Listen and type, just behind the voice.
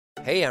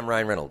Hey, I'm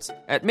Ryan Reynolds.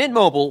 At Mint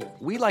Mobile,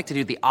 we like to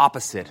do the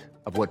opposite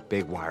of what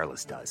Big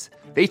Wireless does.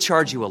 They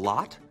charge you a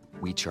lot,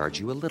 we charge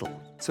you a little.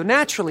 So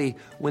naturally,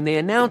 when they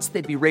announced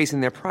they'd be raising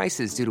their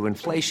prices due to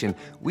inflation,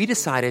 we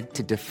decided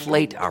to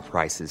deflate our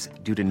prices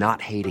due to not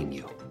hating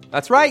you.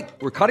 That's right.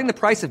 We're cutting the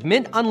price of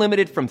Mint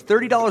Unlimited from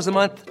 $30 a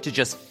month to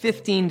just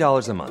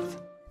 $15 a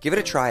month. Give it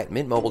a try at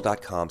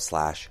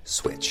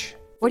mintmobile.com/switch.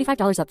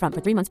 $45 up front for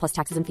 3 months plus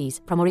taxes and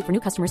fees. Promo rate for new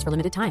customers for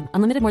limited time.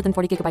 Unlimited more than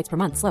 40 gigabytes per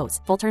month. Slows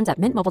full terms at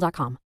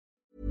mintmobile.com.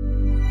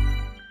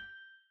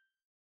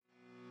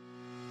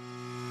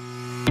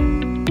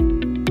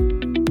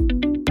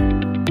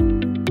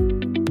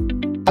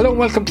 Hello and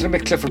welcome to the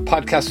Mick Clifford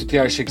podcast with the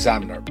Irish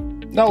Examiner.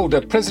 Now,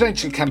 the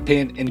presidential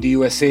campaign in the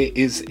USA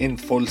is in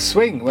full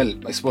swing. Well,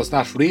 I suppose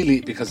not really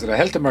because of the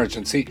health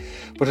emergency,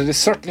 but it is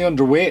certainly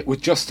underway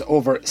with just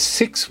over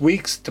 6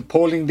 weeks to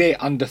polling day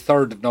on the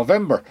 3rd of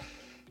November.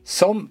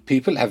 Some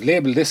people have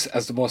labelled this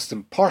as the most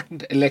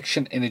important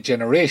election in a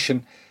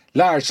generation,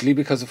 largely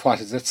because of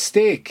what is at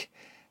stake.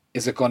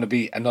 Is it going to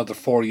be another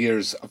 4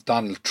 years of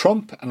Donald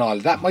Trump and all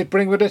that might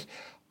bring with it?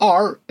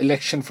 Or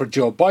election for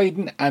Joe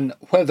Biden, and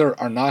whether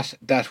or not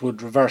that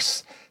would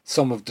reverse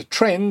some of the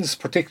trends,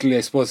 particularly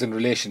I suppose in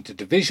relation to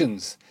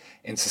divisions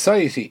in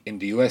society in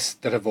the US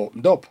that have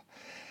opened up.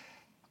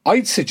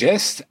 I'd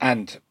suggest,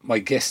 and my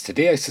guest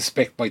today I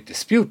suspect might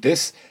dispute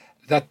this,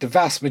 that the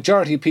vast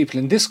majority of people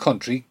in this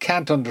country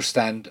can't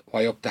understand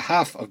why up to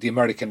half of the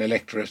American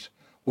electorate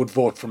would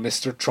vote for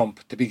Mr.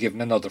 Trump to be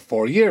given another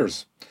 4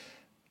 years.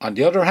 On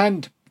the other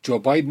hand, Joe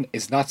Biden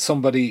is not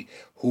somebody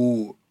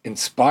who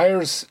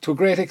inspires to a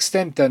great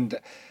extent, and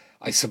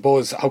I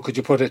suppose, how could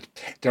you put it,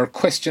 there are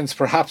questions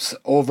perhaps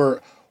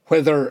over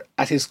whether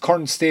at his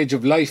current stage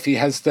of life he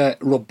has the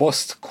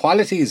robust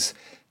qualities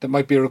that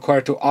might be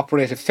required to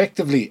operate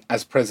effectively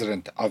as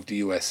President of the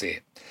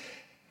USA.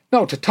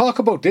 Now, to talk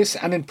about this,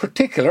 and in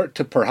particular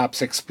to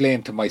perhaps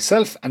explain to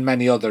myself and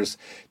many others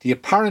the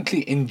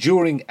apparently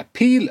enduring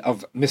appeal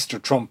of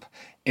Mr. Trump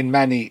in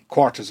many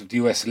quarters of the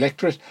US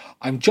electorate,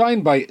 I'm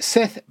joined by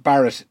SETH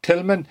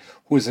BARRETT-TILLMAN,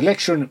 who is a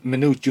lecturer in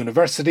Maynooth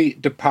University,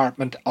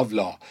 Department of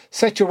Law.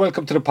 Seth, you're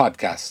welcome to the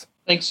podcast.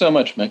 Thanks so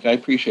much, Mick. I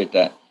appreciate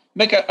that.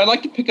 Mick, I'd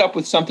like to pick up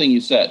with something you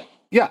said.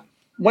 Yeah.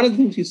 One of the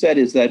things you said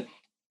is that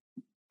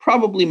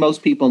probably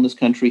most people in this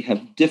country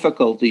have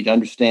difficulty to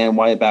understand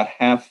why about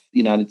half the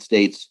United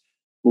States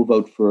will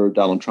vote for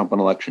Donald Trump on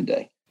Election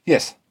Day.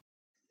 Yes.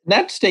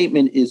 That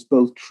statement is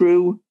both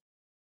true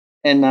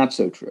and not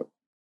so true.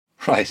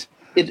 Right.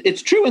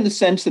 It's true in the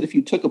sense that if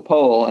you took a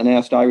poll and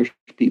asked Irish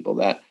people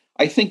that,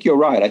 I think you're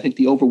right. I think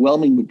the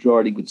overwhelming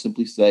majority would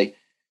simply say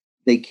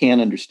they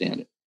can't understand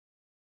it.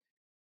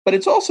 But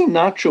it's also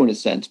not true in a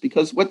sense,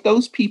 because what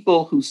those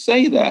people who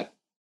say that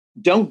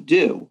don't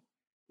do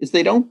is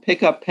they don't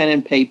pick up pen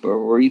and paper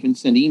or even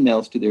send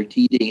emails to their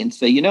TD and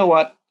say, you know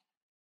what?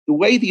 The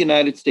way the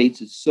United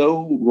States is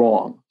so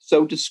wrong,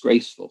 so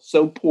disgraceful,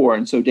 so poor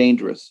and so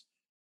dangerous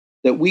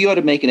that we ought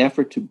to make an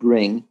effort to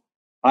bring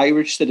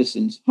Irish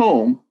citizens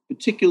home,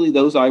 particularly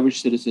those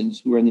Irish citizens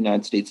who are in the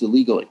United States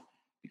illegally.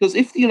 Because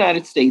if the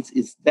United States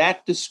is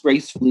that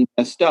disgracefully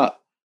messed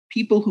up,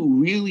 people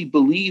who really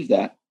believe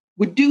that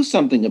would do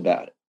something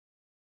about it.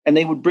 And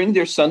they would bring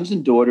their sons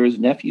and daughters,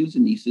 nephews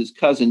and nieces,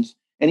 cousins,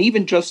 and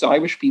even just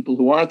Irish people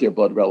who aren't their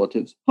blood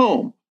relatives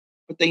home.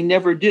 But they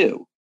never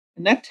do.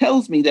 And that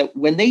tells me that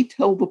when they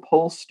tell the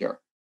pollster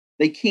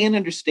they can't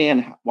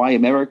understand why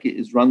America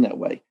is run that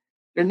way,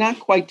 they're not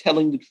quite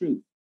telling the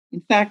truth.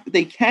 In fact,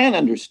 they can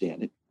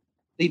understand it.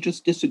 They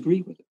just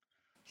disagree with it.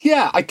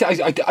 Yeah, I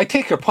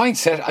take your point,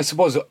 Seth. I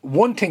suppose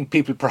one thing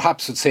people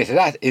perhaps would say to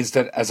that is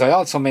that, as I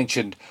also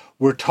mentioned,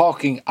 we're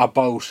talking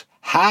about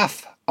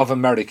half of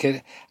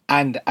America.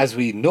 And as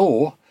we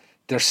know,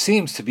 there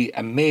seems to be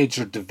a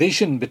major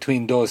division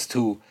between those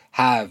two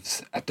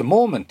halves at the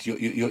moment.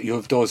 You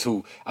have those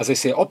who, as I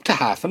say, up to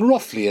half, and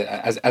roughly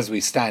as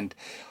we stand,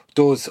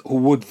 those who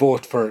would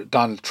vote for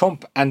Donald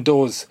Trump and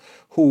those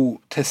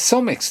who, to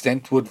some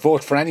extent, would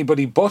vote for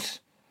anybody but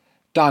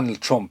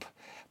Donald Trump.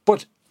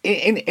 But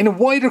in a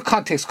wider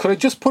context, could I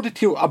just put it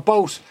to you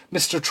about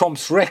Mr.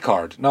 Trump's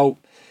record? Now,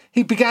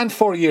 he began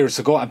 4 years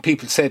ago and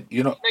people said,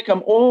 you know... Nick,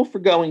 I'm all for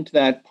going to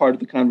that part of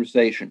the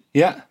conversation.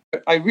 Yeah.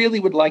 I really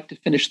would like to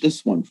finish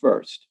this one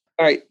first.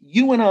 All right,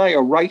 you and I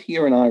are right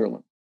here in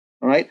Ireland.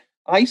 All right?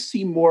 I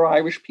see more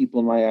Irish people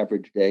in my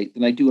average day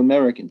than I do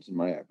Americans in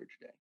my average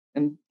day.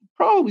 And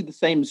probably the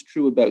same is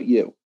true about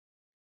you.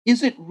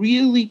 Is it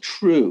really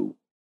true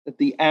that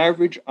the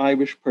average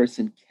Irish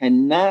person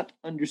cannot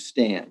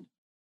understand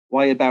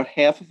why about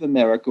half of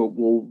America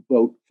will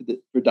vote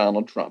for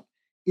Donald Trump?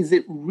 Is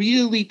it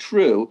really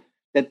true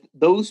that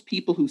those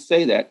people who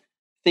say that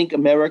think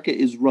America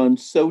is run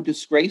so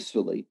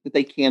disgracefully that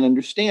they can't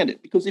understand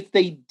it? Because if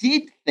they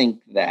did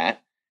think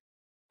that,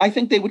 I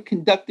think they would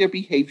conduct their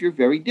behavior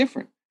very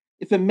different.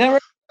 If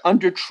America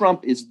under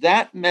Trump is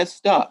that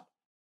messed up,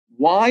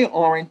 why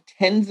aren't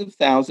tens of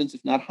thousands,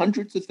 if not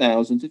hundreds of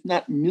thousands, if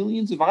not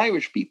millions of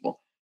Irish people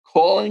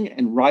calling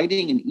and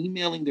writing and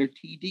emailing their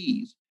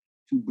TDs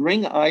to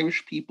bring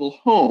Irish people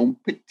home,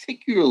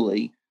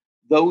 particularly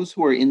those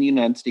who are in the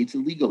United States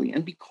illegally.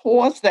 And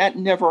because that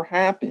never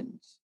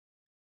happens,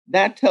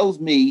 that tells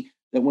me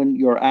that when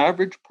your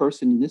average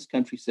person in this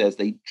country says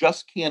they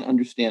just can't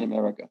understand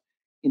America,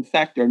 in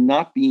fact, they're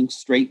not being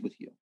straight with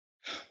you.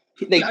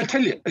 I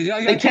tell you,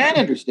 they can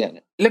understand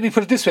it. Let me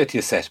put it this way to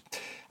you, Seth.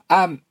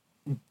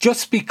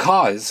 Just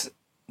because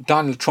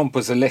Donald Trump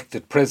was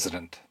elected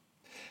president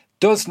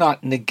does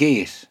not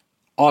negate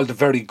all the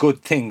very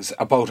good things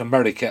about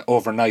America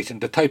overnight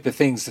and the type of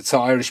things that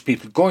saw Irish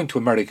people going to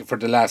America for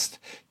the last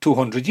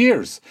 200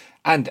 years.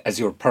 And as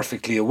you're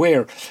perfectly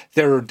aware,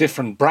 there are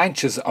different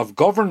branches of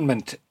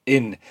government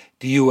in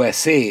the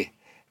USA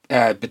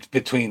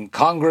between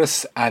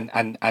Congress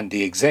and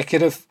the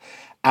executive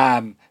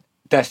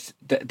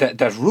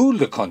that rule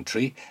the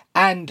country,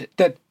 and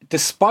that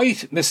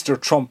despite Mr.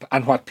 Trump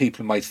and what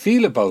people might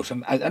feel about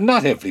him, and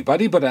not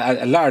everybody, but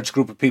a large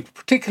group of people,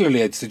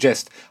 particularly I'd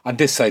suggest on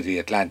this side of the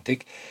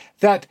Atlantic,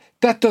 that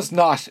does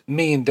not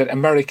mean that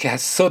America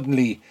has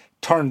suddenly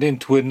turned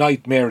into a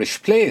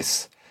nightmarish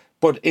place.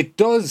 But it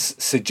does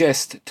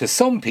suggest to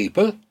some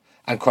people,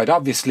 and quite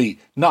obviously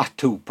not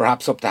to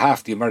perhaps up to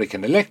half the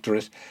American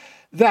electorate,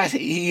 that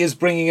he is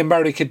bringing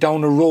America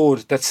down a road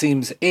that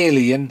seems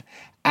alien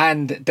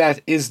and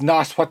that is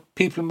not what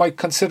people might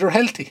consider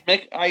healthy.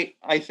 Mick,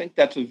 I think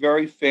that's a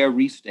very fair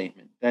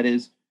restatement. That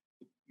is,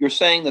 you're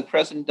saying the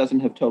president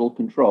doesn't have total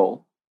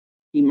control.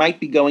 He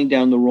might be going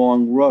down the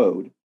wrong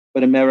road,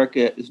 but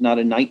America is not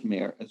a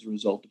nightmare as a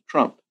result of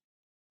Trump.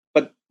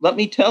 But let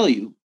me tell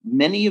you,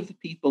 many of the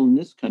people in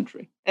this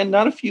country, and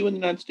not a few in the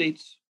United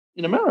States,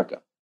 in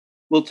America,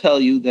 will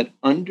tell you that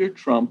under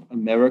Trump,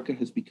 America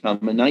has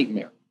become a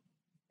nightmare.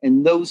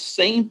 And those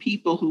same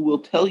people who will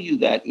tell you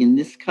that in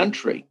this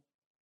country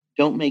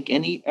don't make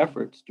any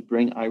efforts to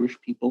bring Irish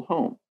people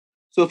home.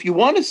 So if you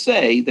want to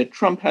say that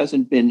Trump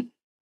hasn't been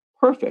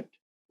perfect,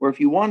 or if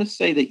you want to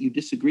say that you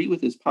disagree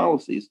with his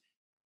policies,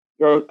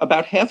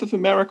 about half of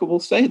America will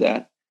say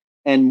that,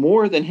 and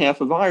more than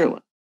half of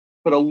Ireland.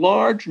 But a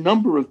large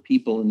number of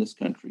people in this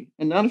country,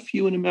 and not a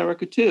few in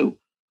America too,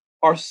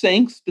 are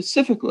saying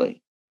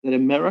specifically that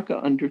America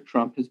under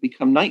Trump has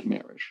become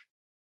nightmarish.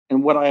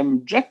 And what I'm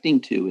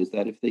objecting to is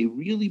that if they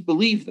really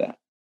believe that,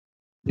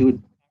 they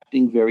would be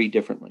acting very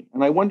differently.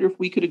 And I wonder if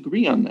we could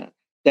agree on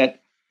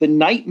that the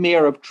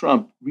nightmare of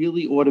Trump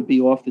really ought to be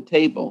off the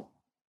table,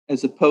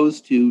 as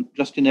opposed to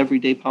just an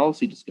everyday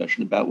policy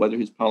discussion about whether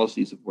his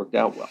policies have worked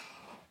out well.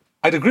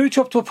 I'd agree with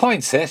you up to a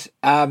point, Seth.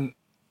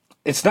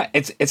 It's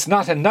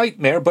not a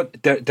nightmare,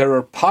 but there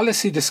are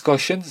policy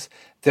discussions.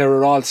 There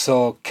are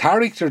also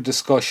character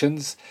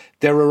discussions.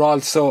 There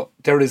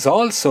is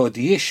also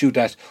the issue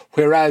that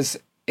whereas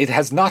it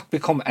has not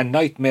become a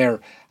nightmare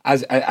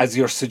as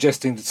you're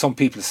suggesting that some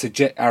people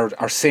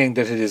are saying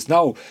that it is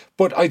now,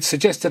 but I'd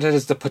suggest that it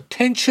has the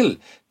potential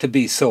to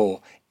be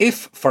so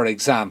if, for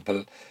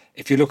example,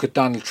 if you look at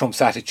Donald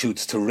Trump's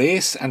attitudes to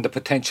race and the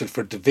potential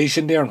for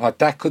division there and what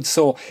that could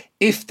sow,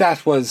 if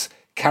that was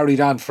carried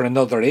on for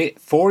another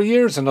 4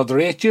 years, another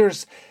 8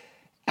 years,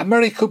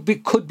 America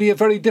could be a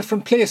very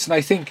different place. And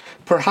I think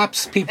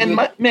perhaps people... And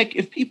Mick,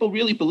 if people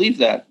really believe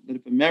that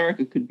if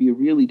America could be a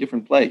really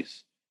different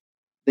place,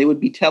 they would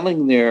be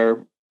telling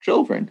their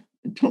children,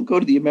 don't go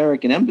to the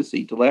American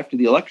embassy till after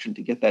the election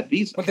to get that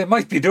visa. Well, they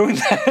might be doing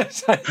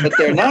that. But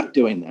they're not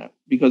doing that,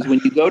 because when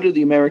you go to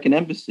the American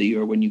embassy,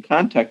 or when you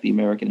contact the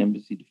American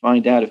embassy to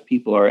find out if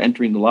people are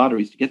entering the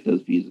lotteries to get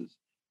those visas,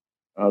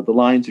 the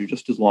lines are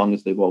just as long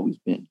as they've always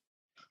been.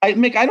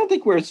 Mick, I don't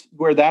think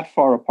we're that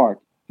far apart.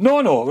 No.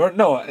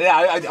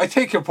 I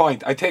take your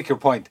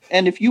point.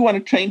 And if you want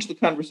to change the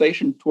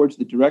conversation towards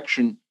the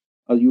direction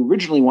you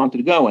originally wanted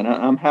to go, and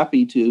I'm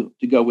happy to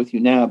go with you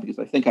now, because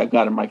I think I've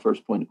gotten my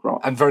first point across.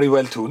 And very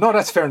well too. No,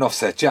 that's fair enough,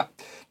 Seth, yeah.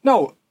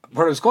 No,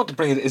 where I was going to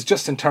bring it is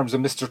just in terms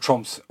of Mr.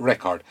 Trump's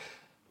record.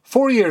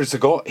 4 years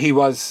ago, he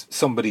was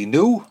somebody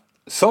new.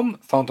 Some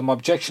found him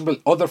objectionable,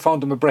 others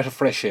found him a breath of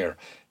fresh air.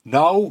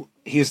 Now,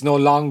 he is no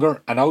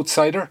longer an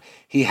outsider.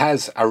 He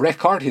has a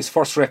record, his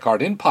first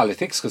record in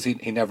politics, because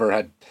he never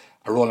had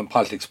a role in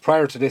politics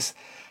prior to this.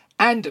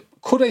 And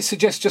could I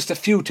suggest just a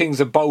few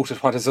things about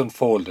it, what has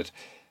unfolded?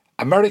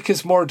 America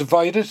is more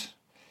divided.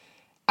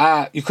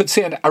 You could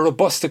say a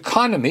robust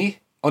economy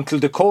until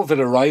the COVID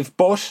arrived,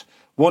 but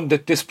one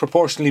that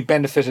disproportionately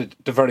benefited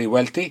the very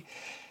wealthy.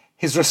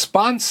 His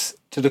response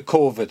to the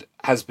COVID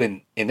has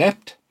been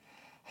inept.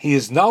 He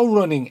is now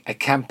running a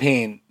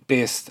campaign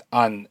based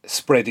on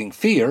spreading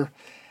fear.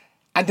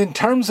 And in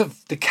terms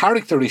of the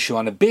character issue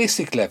on a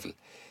basic level,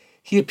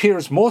 he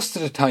appears most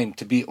of the time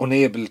to be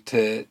unable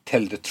to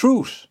tell the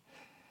truth.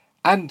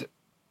 And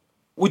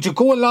would you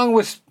go along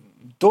with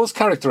those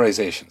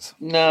characterizations?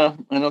 No,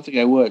 I don't think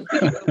I would.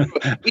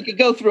 We could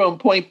go through them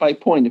point by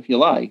point if you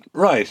like.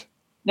 Right.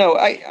 No,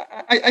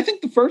 I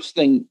think the first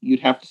thing you'd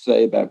have to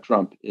say about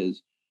Trump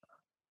is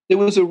there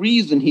was a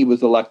reason he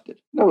was elected.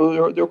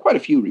 No, there were quite a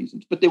few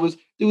reasons, but there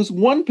was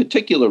one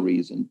particular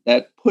reason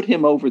that put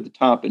him over the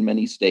top in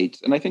many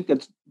states, and I think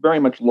that's very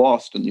much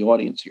lost in the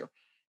audience here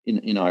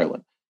in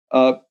Ireland.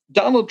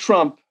 Donald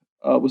Trump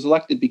was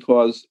elected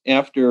because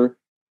after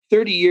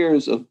 30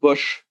 years of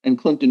Bush and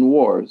Clinton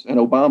wars and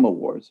Obama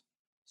wars,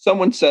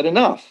 someone said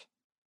enough.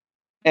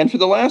 And for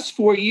the last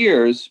 4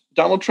 years,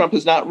 Donald Trump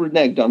has not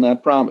reneged on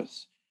that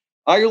promise.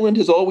 Ireland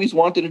has always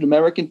wanted an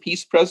American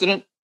peace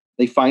president.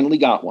 They finally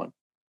got one.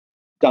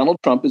 Donald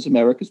Trump is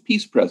America's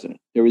peace president.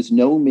 There is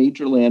no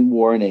major land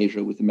war in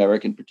Asia with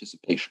American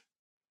participation.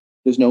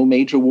 There's no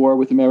major war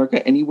with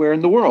America anywhere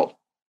in the world.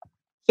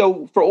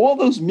 So for all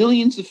those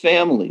millions of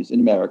families in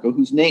America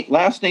whose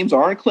last names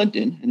aren't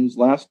Clinton and whose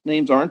last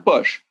names aren't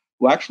Bush,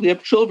 who actually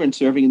have children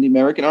serving in the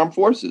American armed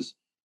forces,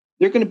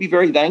 they're going to be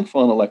very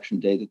thankful on Election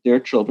Day that their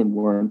children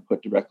weren't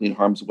put directly in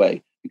harm's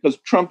way because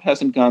Trump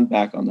hasn't gone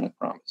back on that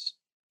promise.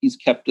 He's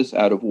kept us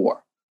out of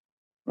war,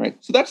 right?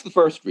 So that's the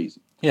first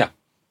reason. Yeah.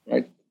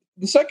 Right.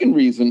 The second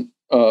reason,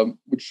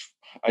 which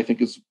I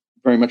think is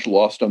very much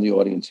lost on the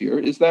audience here,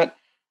 is that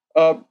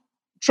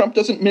Trump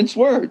doesn't mince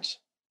words.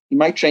 He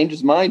might change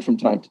his mind from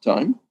time to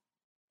time.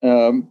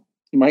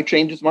 He might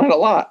change his mind a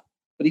lot,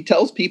 but he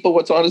tells people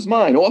what's on his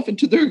mind, often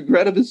to the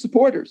regret of his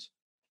supporters.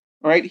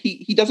 All right.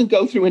 He doesn't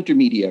go through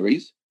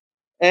intermediaries.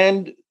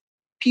 And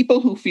people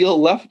who feel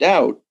left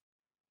out,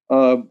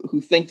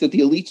 who think that the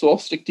elites all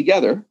stick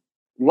together,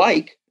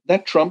 like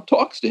that Trump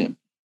talks to him,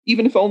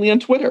 even if only on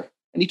Twitter.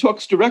 And he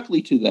talks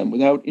directly to them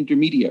without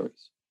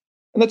intermediaries.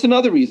 And that's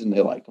another reason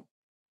they like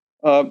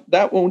him.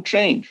 That won't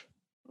change.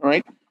 All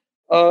right.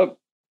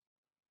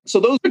 So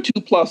those are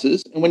two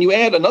pluses. And when you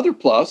add another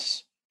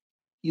plus,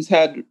 he's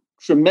had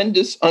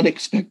tremendous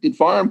unexpected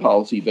foreign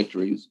policy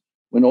victories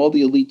when all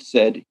the elites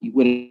said he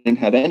wouldn't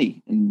have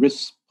any and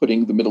risk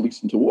putting the Middle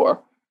East into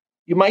war.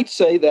 You might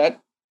say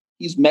that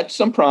he's met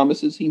some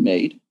promises he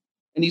made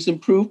and he's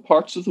improved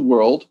parts of the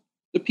world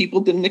that people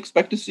didn't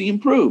expect to see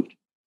improved.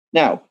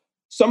 Now,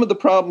 some of the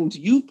problems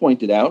you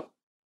pointed out,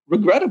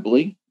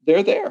 regrettably,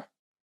 they're there.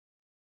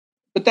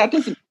 But that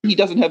doesn't, he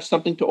doesn't have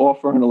something to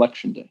offer on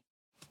Election Day.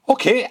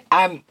 Okay,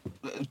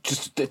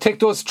 just take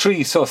those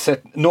three. So,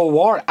 Seth, no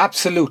war,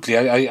 absolutely.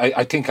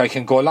 I think I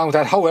can go along with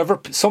that. However,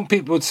 some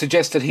people would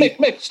suggest that he...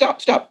 Mick,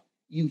 stop.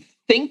 You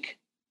think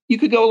you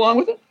could go along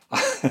with it?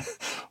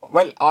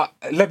 Well,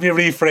 let me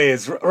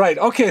rephrase. Right,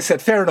 okay,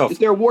 Seth, fair enough. Is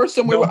there a war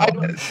somewhere?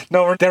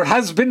 No, there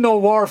has been no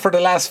war for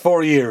the last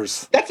 4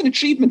 years. That's an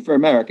achievement for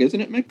America,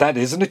 isn't it, Mick? That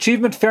is an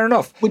achievement, fair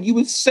enough. Would you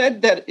have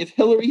said that if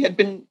Hillary had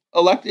been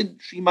elected,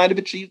 she might have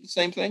achieved the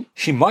same thing?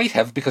 She might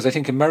have, because I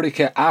think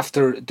America,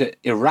 after the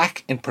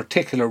Iraq in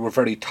particular, were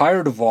very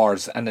tired of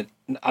wars. And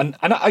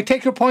I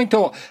take your point,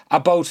 though,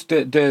 about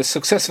the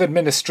successive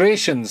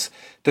administrations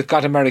that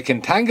got America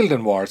entangled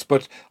in wars.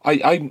 But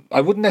I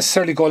wouldn't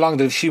necessarily go along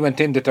that if she went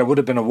in that there would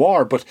have been a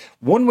war. But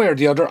one way or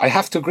the other, I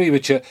have to agree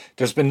with you,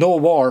 there's been no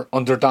war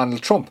under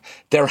Donald Trump.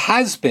 There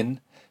has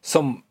been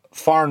some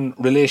foreign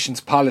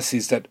relations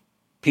policies that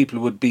people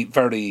would be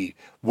very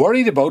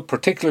worried about,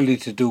 particularly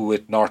to do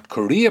with North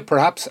Korea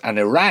perhaps and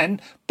Iran,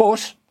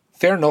 but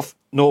fair enough,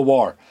 no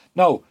war.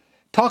 Now,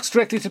 talks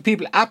directly to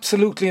people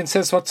absolutely and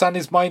says what's on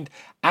his mind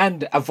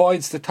and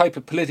avoids the type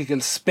of political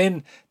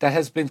spin that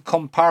has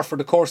become par for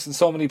the course in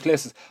so many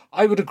places.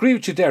 I would agree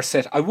with you there,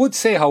 Seth. I would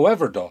say,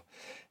 however, though,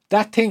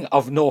 that thing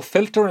of no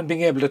filter and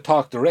being able to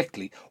talk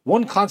directly,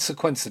 one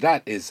consequence of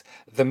that is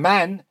the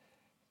man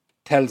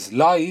tells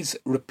lies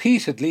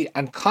repeatedly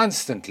and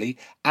constantly,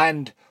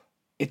 and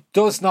it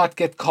does not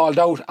get called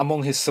out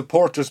among his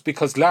supporters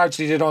because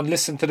largely they don't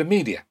listen to the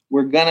media.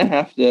 We're going to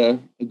have to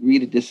agree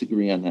to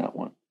disagree on that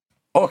one.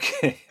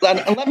 Okay.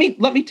 And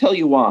let me tell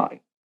you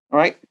why. All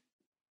right.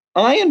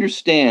 I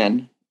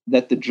understand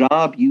that the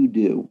job you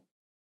do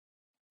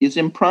is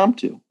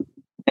impromptu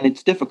and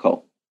it's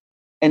difficult.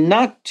 And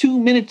not 2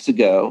 minutes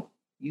ago,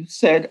 you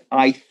said,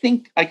 I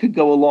think I could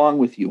go along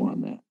with you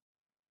on that.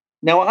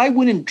 Now, I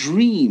wouldn't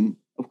dream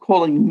of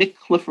calling Mick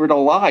Clifford a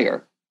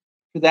liar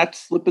for that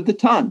slip of the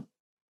tongue.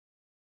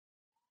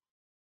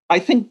 I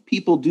think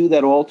people do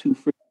that all too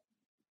frequently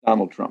with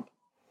Donald Trump.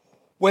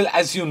 Well,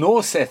 as you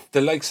know, Seth,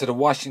 the likes of the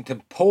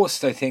Washington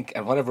Post, I think,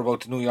 and whatever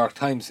about the New York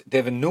Times,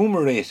 they've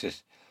enumerated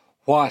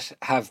what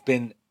have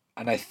been,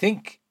 and I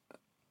think,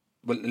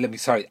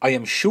 I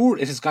am sure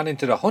it has gone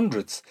into the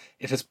hundreds.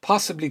 It has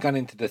possibly gone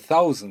into the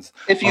thousands.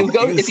 If you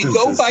go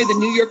by the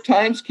New York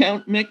Times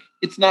count, Mick,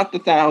 it's not the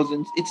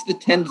thousands, it's the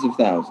tens of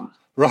thousands.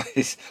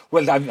 Right.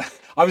 Well,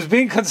 I was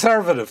being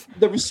conservative.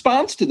 The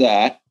response to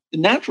that, the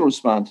natural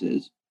response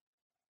is,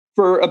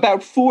 for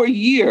about 4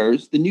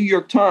 years, the New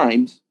York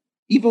Times,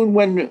 even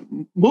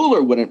when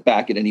Mueller wouldn't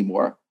back it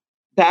anymore,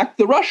 backed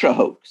the Russia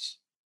hoax.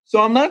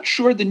 So I'm not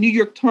sure the New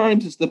York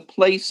Times is the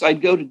place I'd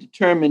go to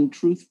determine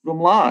truth from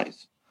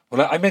lies.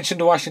 Well, I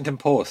mentioned the Washington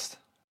Post.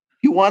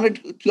 You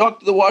wanted to talk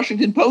to the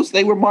Washington Post,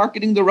 they were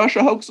marketing the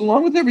Russia hoax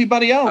along with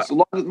everybody else,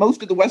 along with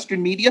most of the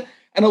Western media,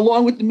 and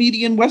along with the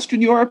media in Western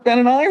Europe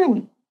and in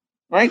Ireland.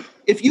 Right?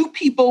 If you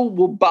people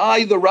will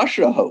buy the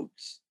Russia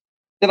hoax,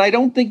 then I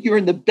don't think you're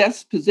in the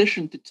best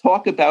position to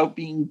talk about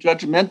being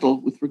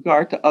judgmental with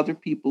regard to other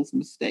people's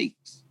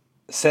mistakes.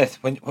 Seth,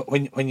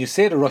 when you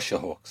say the Russia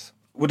hoax,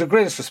 with the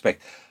greatest respect,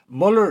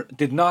 Mueller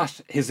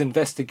his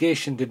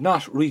investigation did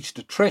not reach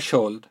the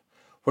threshold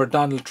where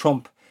Donald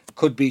Trump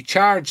could be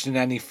charged in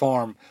any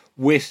form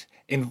with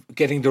in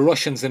getting the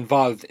Russians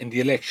involved in the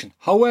election.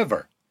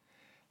 However,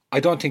 I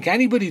don't think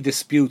anybody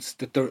disputes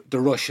that the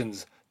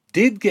Russians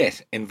did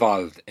get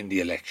involved in the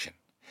election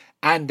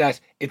and that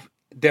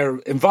their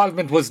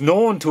involvement was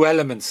known to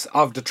elements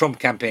of the Trump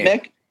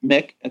campaign.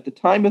 Mick, at the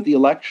time of the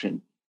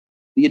election,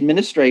 the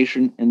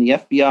administration and the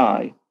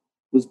FBI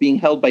was being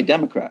held by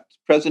Democrats.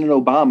 President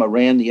Obama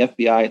ran the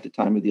FBI at the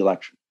time of the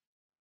election.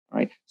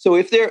 Right? So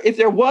if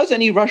there was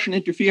any Russian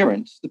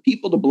interference, the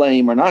people to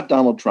blame are not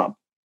Donald Trump,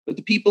 but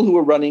the people who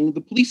are running the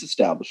police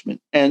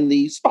establishment and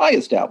the spy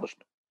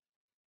establishment.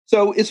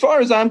 So as far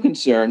as I'm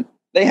concerned,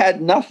 they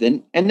had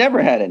nothing and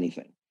never had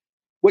anything.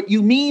 What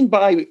you mean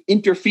by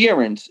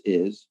interference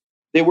is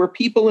there were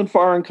people in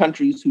foreign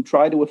countries who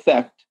try to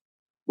affect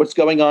what's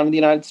going on in the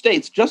United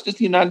States, just as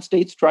the United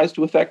States tries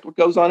to affect what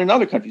goes on in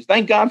other countries.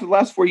 Thank God for the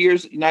last 4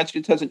 years, the United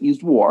States hasn't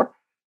used war,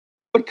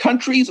 but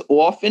countries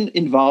often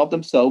involve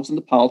themselves in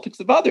the politics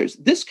of others.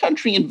 This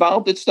country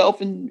involved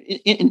itself in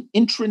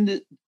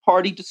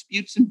intra-party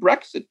disputes in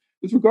Brexit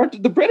with regard to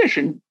the British,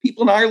 and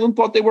people in Ireland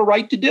thought they were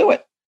right to do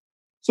it.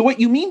 So what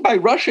you mean by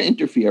Russia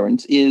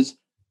interference is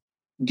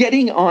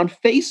getting on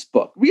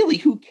Facebook. Really,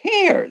 who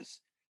cares?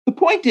 The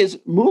point is,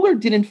 Mueller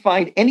didn't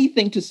find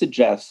anything to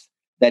suggest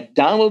that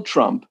Donald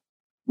Trump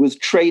was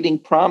trading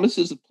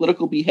promises of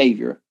political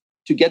behavior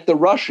to get the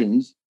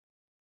Russians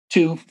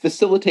to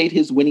facilitate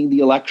his winning the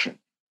election.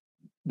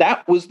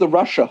 That was the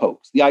Russia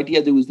hoax, the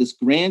idea there was this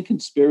grand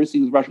conspiracy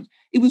with Russians.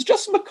 It was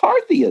just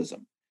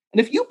McCarthyism. And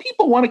if you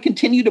people want to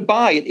continue to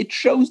buy it, it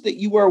shows that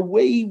you are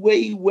way,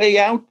 way, way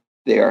out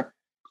there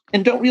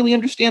and don't really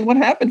understand what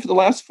happened for the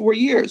last 4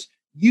 years.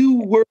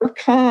 You were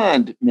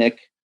conned, Mick,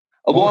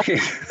 along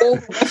with all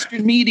the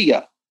Western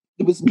media.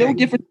 There was no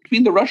difference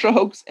between the Russia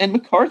hoax and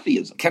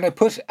McCarthyism. Can I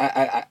put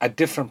a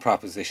different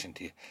proposition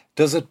to you?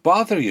 Does it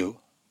bother you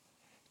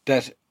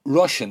that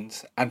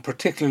Russians, and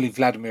particularly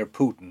Vladimir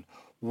Putin,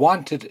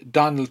 wanted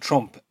Donald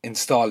Trump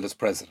installed as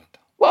president?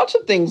 Lots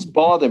of things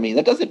bother me.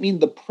 That doesn't mean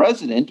the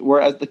president,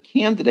 whereas the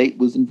candidate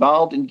was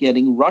involved in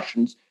getting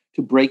Russians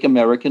to break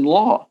American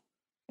law.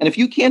 And if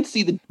you can't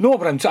see the... No,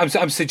 but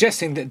I'm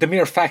suggesting that the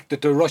mere fact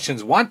that the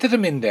Russians wanted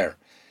him in there,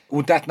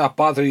 would that not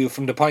bother you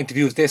from the point of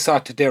view as they saw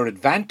to their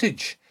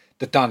advantage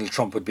that Donald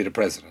Trump would be the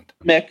president?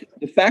 Mick,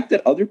 the fact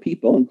that other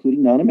people,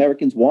 including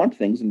non-Americans, want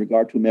things in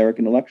regard to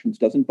American elections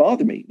doesn't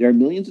bother me. There are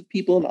millions of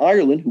people in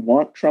Ireland who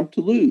want Trump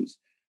to lose.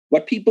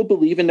 What people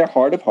believe in their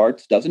heart of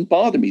hearts doesn't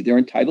bother me. They're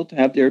entitled to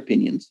have their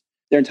opinions.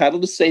 They're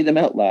entitled to say them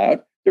out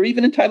loud. They're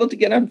even entitled to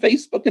get on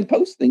Facebook and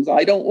post things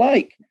I don't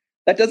like.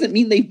 That doesn't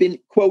mean they've been,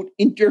 quote,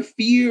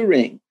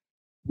 interfering.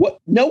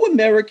 No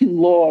American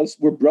laws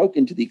were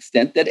broken to the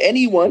extent that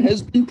anyone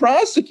has been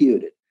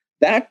prosecuted.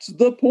 That's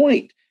the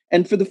point.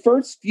 And for the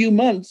first few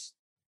months,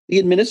 the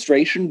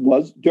administration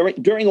was,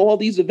 during all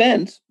these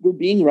events, were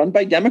being run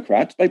by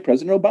Democrats, by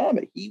President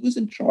Obama. He was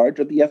in charge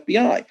of the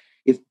FBI.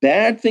 If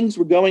bad things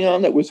were going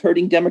on that was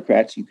hurting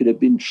Democrats, you could have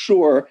been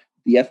sure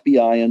the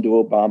FBI under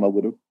Obama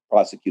would have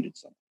prosecuted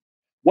someone.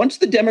 Once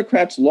the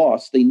Democrats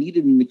lost, they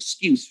needed an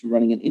excuse for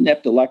running an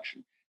inept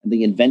election, and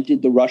they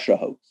invented the Russia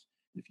hoax.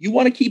 If you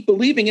want to keep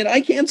believing it, I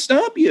can't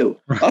stop you.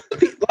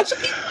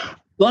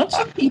 Lots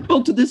of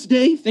people to this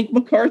day think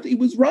McCarthy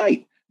was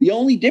right. The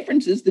only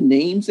difference is the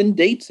names and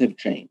dates have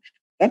changed.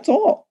 That's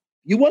all.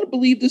 You want to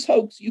believe this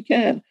hoax, you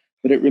can,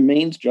 but it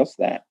remains just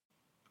that.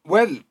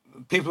 Well,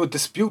 people would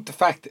dispute the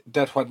fact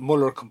that what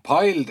Mueller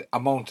compiled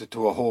amounted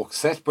to a hoax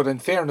set, but in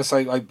fairness,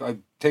 I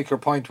take your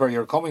point where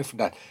you're coming from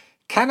that.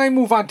 Can I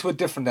move on to a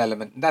different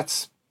element? And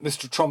that's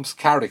Mr. Trump's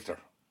character.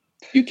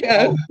 You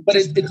can, but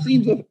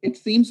it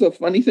seems a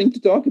funny thing to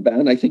talk about,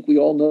 and I think we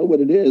all know what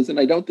it is, and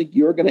I don't think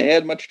you're going to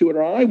add much to it,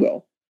 or I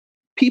will.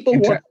 People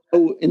want to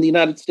know in the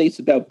United States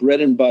about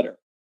bread and butter.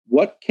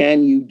 What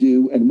can you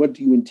do, and what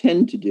do you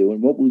intend to do,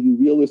 and what will you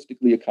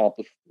realistically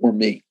accomplish for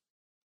me?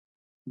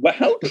 Well,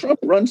 how Trump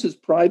runs his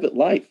private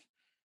life,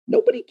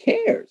 nobody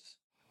cares.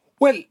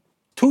 Well,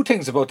 two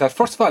things about that.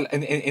 First of all,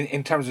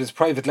 in terms of his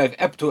private life,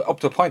 up to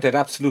a point, I'd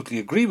absolutely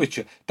agree with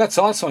you. That's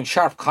also in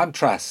sharp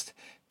contrast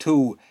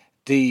to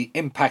the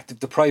impact of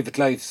the private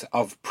lives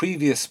of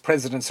previous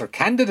presidents or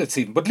candidates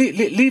even. But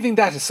leaving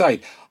that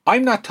aside,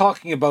 I'm not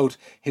talking about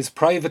his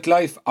private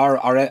life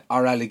or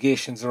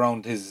allegations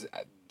around his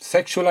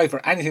sexual life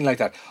or anything like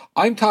that.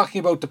 I'm talking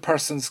about the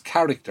person's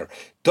character.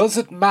 Does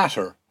it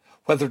matter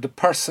whether the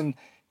person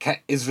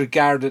is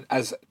regarded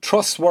as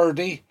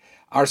trustworthy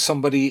or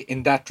somebody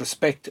in that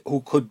respect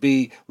who could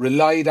be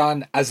relied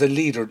on as a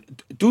leader?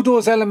 Do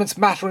those elements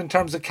matter in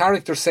terms of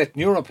character set,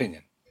 in your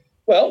opinion?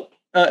 Well,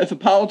 if a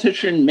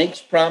politician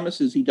makes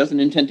promises he doesn't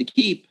intend to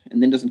keep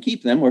and then doesn't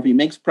keep them, or if he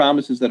makes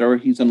promises that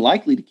he's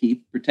unlikely to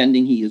keep,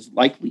 pretending he is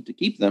likely to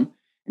keep them,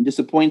 and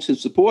disappoints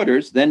his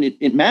supporters, then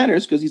it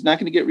matters because he's not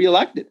going to get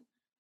reelected.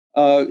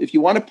 If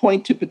you want to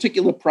point to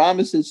particular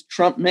promises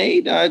Trump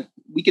made,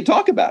 we could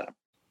talk about them.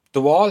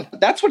 The wall?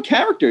 That's what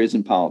character is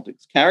in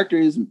politics. Character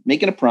is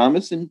making a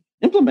promise and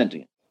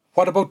implementing it.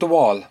 What about the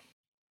wall?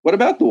 What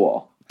about the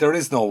wall? There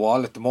is no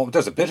wall at the moment.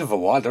 There's a bit of a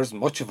wall. There isn't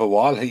much of a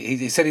wall.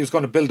 He said he was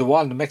going to build a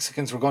wall and the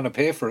Mexicans were going to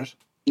pay for it.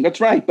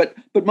 That's right. But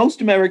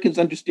most Americans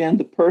understand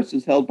the purse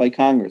is held by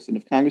Congress. And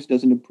if Congress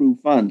doesn't approve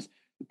funds,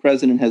 the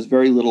president has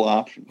very little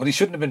option. Well, he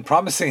shouldn't have been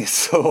promising it,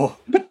 so.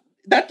 But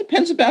that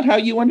depends about how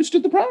you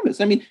understood the promise.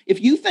 I mean,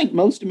 if you think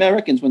most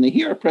Americans, when they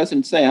hear a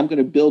president say, I'm going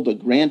to build a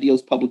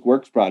grandiose public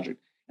works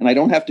project, and I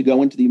don't have to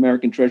go into the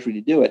American Treasury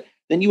to do it,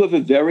 then you have a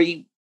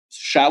very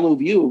shallow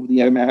view of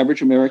the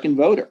average American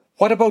voter.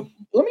 What about...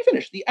 Let me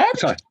finish. The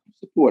average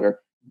supporter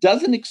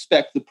doesn't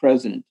expect the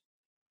president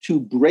to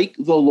break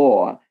the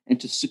law and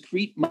to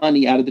secrete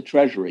money out of the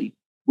Treasury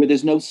where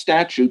there's no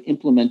statute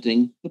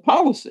implementing the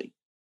policy.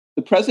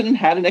 The president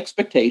had an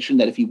expectation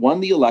that if he won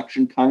the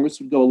election, Congress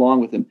would go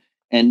along with him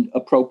and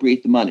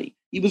appropriate the money.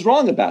 He was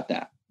wrong about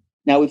that.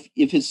 Now,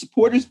 if his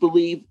supporters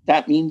believe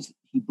that means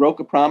he broke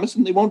a promise,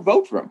 then they won't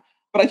vote for him.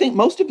 But I think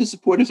most of his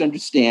supporters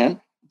understand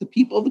the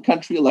people of the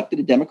country elected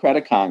a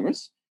Democratic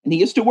Congress, and he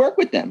has to work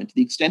with them. And to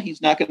the extent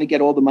he's not going to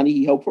get all the money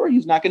he hoped for,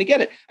 he's not going to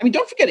get it. I mean,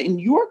 don't forget, in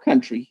your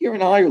country, here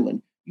in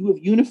Ireland, you have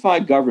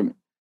unified government.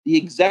 The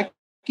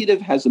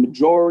executive has a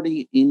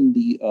majority in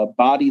the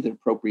body that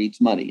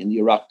appropriates money, in the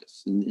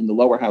Oireachtas, in the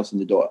lower house, in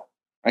the Dáil.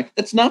 Right?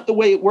 That's not the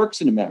way it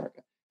works in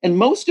America. And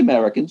most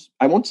Americans,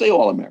 I won't say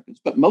all Americans,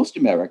 but most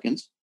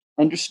Americans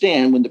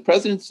understand when the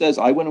president says,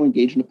 I want to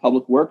engage in a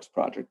public works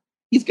project,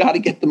 he's got to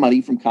get the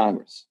money from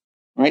Congress.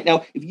 Right?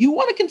 Now, if you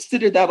want to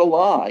consider that a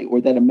lie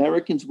or that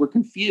Americans were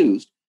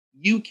confused,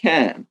 you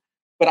can.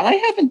 But I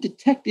haven't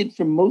detected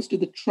from most of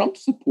the Trump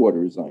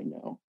supporters I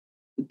know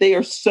that they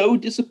are so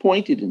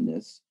disappointed in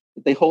this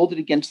that they hold it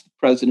against the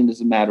president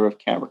as a matter of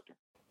character.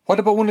 What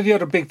about one of the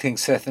other big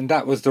things, Seth, and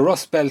that was the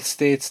Rust Belt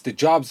states, the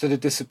jobs that had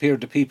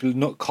disappeared, the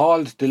people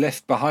called the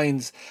left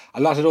behinds,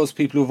 a lot of those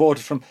people who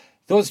voted from,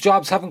 those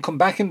jobs haven't come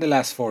back in the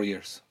last 4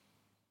 years.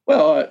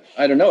 Well,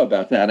 I don't know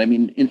about that. I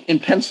mean, in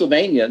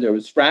Pennsylvania, there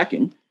was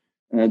fracking.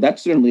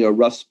 That's certainly a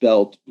Rust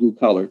Belt,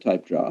 blue-collar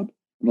type job.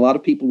 And a lot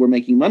of people were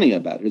making money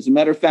about it. As a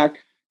matter of fact,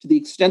 to the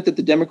extent that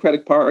the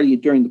Democratic Party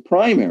during the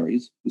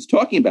primaries was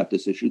talking about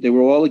this issue, they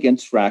were all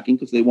against fracking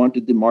because they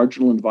wanted the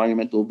marginal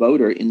environmental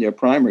voter in their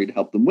primary to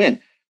help them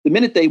win. The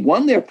minute they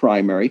won their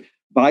primary,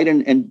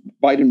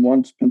 Biden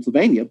won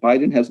Pennsylvania,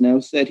 Biden has now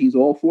said he's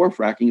all for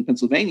fracking in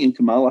Pennsylvania, and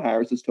Kamala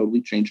Harris has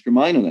totally changed her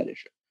mind on that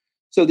issue.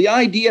 So the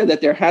idea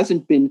that there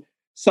hasn't been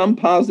some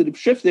positive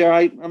shift there,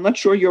 I'm not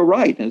sure you're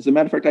right. As a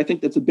matter of fact, I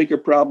think that's a bigger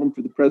problem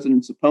for the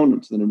president's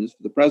opponents than it is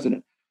for the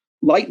president.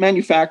 Light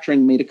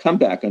manufacturing made a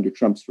comeback under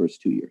Trump's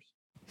first 2 years.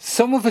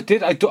 Some of it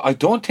did. I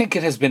don't think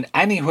it has been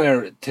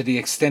anywhere to the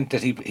extent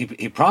that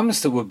he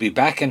promised it would be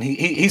back, and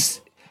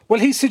he's... Well,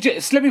 he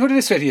suggests, let me put it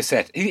this way to you,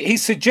 Seth. He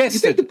suggested...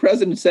 You think the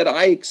president said,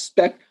 I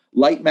expect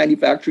light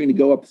manufacturing to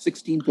go up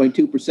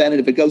 16.2%, and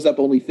if it goes up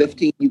only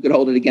 15%, you could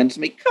hold it against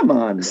me? Come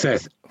on.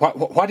 Seth,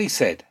 what he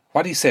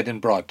said in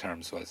broad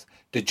terms was,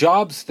 the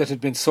jobs that had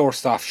been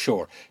sourced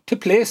offshore to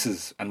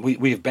places, and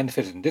we have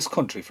benefited in this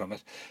country from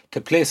it, to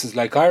places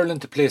like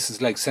Ireland, to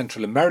places like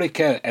Central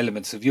America,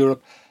 elements of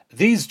Europe,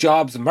 these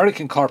jobs,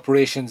 American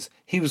corporations,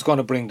 he was going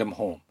to bring them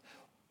home.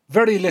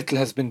 Very little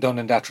has been done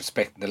in that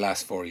respect in the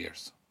last 4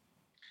 years.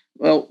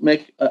 Well,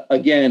 Mick,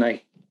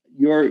 again,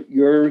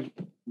 you're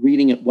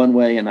reading it one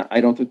way, and I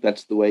don't think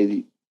that's the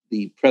way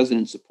the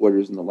president's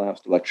supporters in the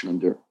last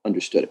election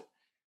understood it.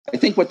 I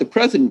think what the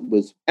president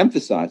was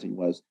emphasizing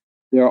was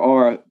there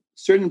are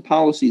certain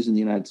policies in the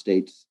United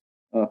States,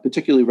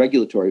 particularly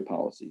regulatory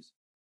policies,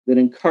 that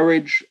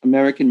encourage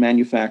American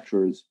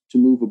manufacturers to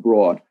move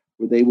abroad,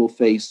 where they will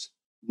face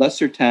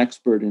lesser tax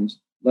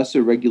burdens,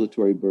 lesser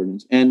regulatory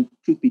burdens, and,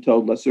 truth be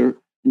told, lesser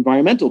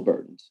environmental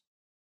burdens.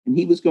 And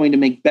he was going to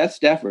make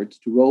best efforts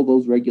to roll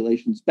those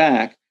regulations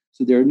back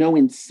so there are no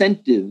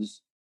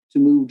incentives to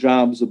move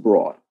jobs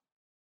abroad,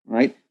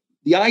 right?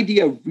 The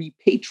idea of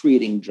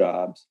repatriating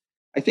jobs,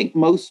 I think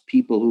most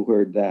people who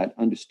heard that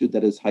understood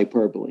that as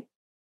hyperbole.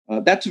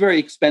 That's very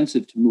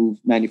expensive to move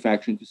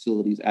manufacturing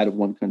facilities out of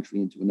one country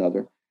into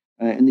another.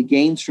 And the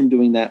gains from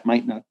doing that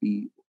might not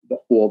be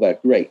all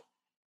that great.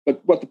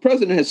 But what the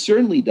president has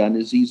certainly done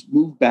is he's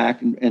moved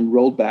back and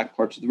rolled back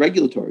parts of the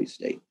regulatory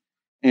state.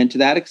 And to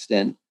that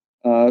extent,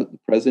 the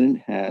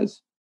president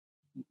has,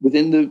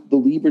 within the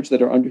levers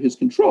that are under his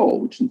control,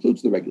 which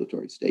includes the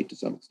regulatory state to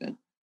some extent,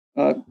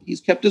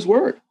 he's kept his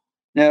word.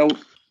 Now,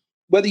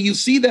 whether you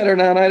see that or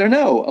not, I don't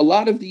know. A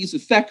lot of these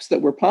effects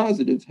that were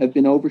positive have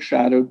been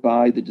overshadowed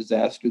by the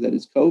disaster that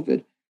is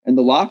COVID and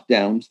the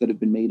lockdowns that have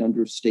been made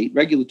under state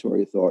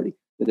regulatory authority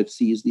that have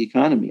seized the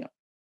economy up.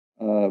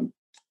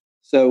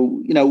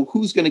 So,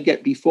 who's going to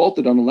be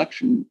faulted on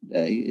election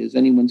day is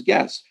anyone's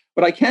guess.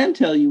 What I can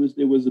tell you is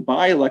there was a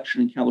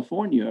by-election in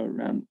California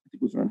around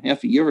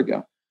half a year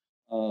ago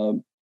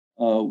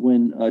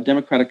when a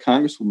Democratic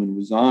congresswoman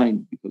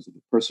resigned because of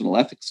a personal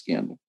ethics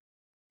scandal.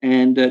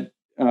 And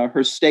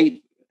her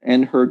state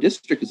and her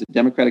district is a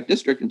Democratic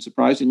district, and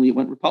surprisingly, it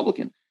went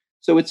Republican.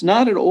 So it's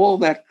not at all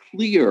that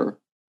clear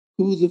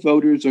who the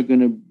voters are going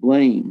to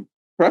blame.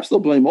 Perhaps they'll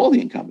blame all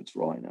the incumbents,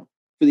 for all I know,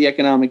 for the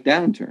economic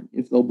downturn,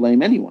 if they'll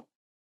blame anyone.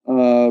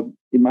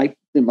 They might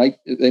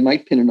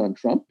pin it on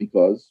Trump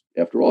because,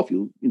 after all, if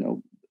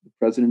the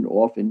president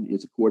often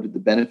is accorded the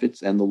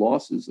benefits and the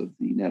losses of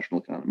the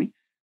national economy,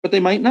 but they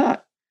might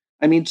not.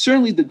 I mean,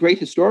 certainly the great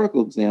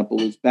historical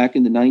example is back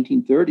in the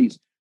 1930s,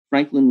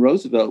 Franklin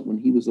Roosevelt, when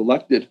he was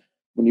elected,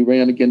 when he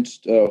ran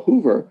against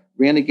Hoover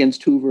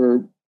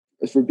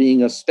for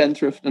being a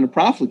spendthrift and a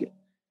profligate.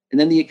 And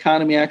then the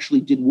economy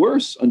actually did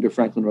worse under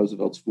Franklin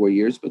Roosevelt's 4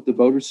 years, but the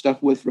voters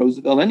stuck with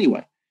Roosevelt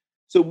anyway.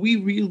 So we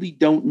really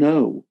don't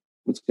know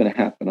what's going to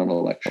happen on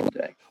election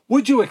day.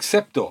 Would you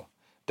accept, though,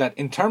 that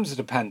in terms of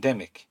the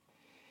pandemic,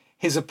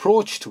 his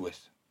approach to it,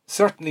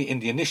 certainly in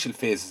the initial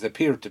phases,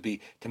 appeared to be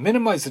to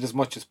minimise it as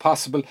much as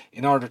possible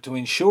in order to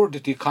ensure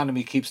that the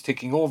economy keeps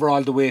ticking over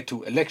all the way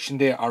to election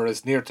day or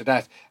as near to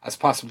that as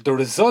possible? The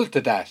result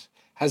of that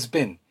has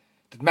been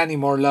that many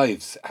more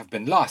lives have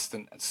been lost.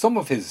 And some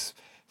of his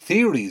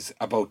theories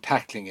about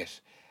tackling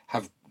it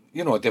have,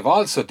 they've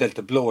also dealt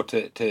a blow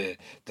to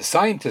the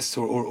scientists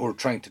who are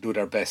trying to do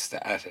their best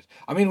at it.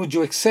 I mean, would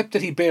you accept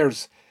that he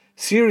bears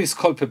serious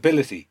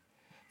culpability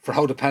for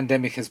how the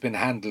pandemic has been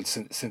handled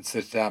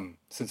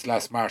since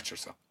last March or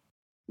so?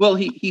 Well,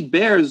 he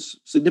bears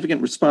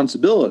significant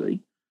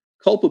responsibility.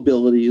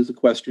 Culpability is a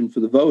question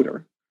for the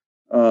voter.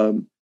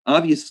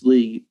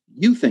 Obviously,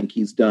 you think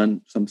he's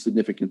done some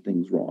significant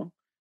things wrong.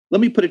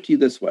 Let me put it to you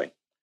this way.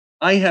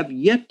 I have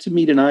yet to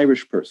meet an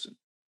Irish person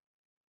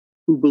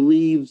who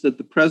believes that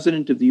the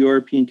president of the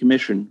European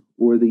Commission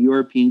or the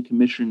European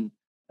Commission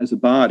as a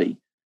body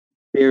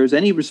bears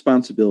any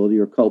responsibility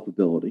or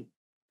culpability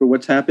for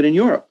what's happened in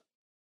Europe.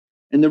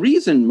 And the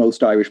reason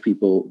most Irish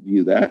people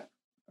view that,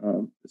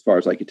 as far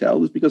as I could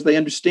tell, is because they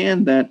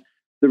understand that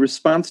the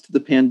response to the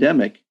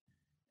pandemic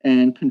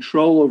and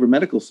control over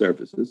medical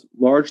services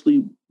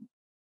largely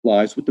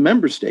lies with the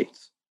member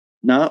states,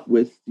 not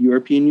with the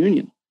European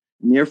Union.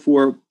 And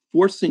therefore,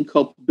 forcing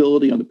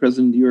culpability on the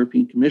president of the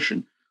European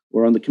Commission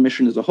or on the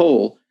Commission as a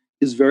whole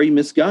is very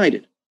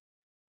misguided.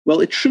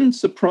 Well, it shouldn't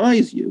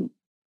surprise you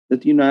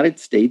that the United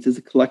States is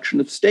a collection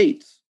of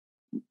states,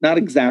 not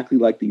exactly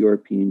like the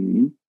European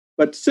Union,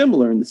 but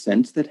similar in the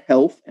sense that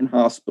health and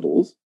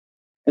hospitals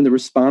and the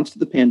response to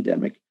the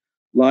pandemic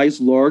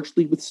lies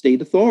largely with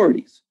state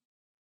authorities.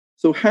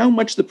 So how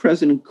much the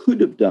president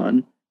could have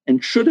done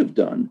and should have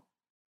done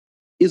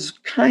is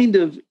kind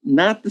of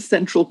not the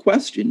central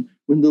question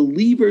when the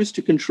levers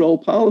to control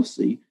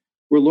policy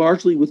were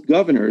largely with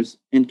governors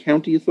and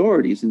county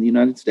authorities in the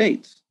United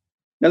States.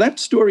 Now, that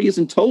story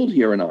isn't told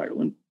here in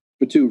Ireland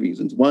for two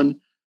reasons. One,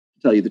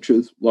 to tell you the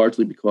truth,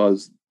 largely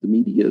because the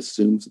media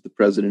assumes that the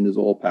president is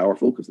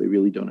all-powerful because they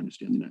really don't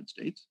understand the United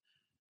States.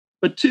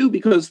 But two,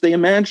 because they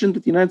imagine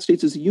that the United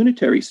States is a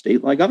unitary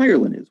state like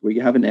Ireland is, where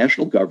you have a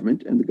national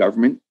government and the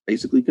government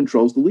basically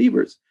controls the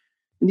levers.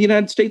 In the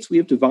United States, we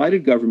have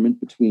divided government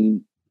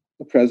between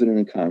the president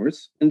and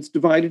Congress, and it's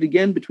divided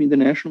again between the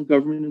national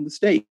government and the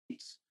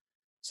states.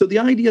 So the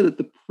idea that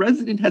the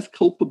president has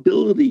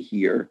culpability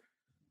here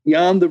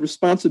beyond the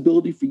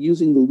responsibility for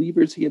using the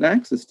levers he had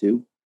access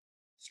to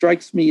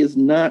strikes me as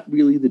not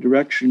really the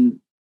direction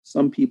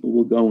some people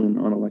will go in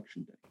on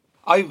election day.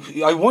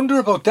 I wonder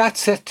about that,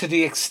 Seth, to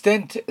the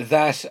extent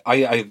that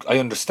I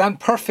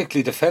understand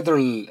perfectly the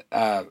federal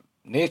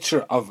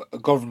nature of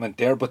government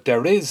there, but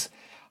there is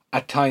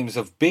at times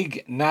of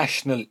big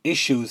national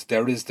issues,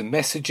 there is the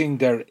messaging,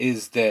 there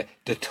is the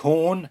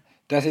tone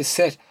that is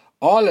set,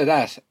 all of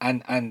that.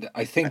 And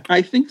I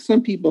think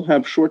some people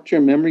have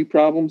short-term memory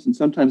problems, and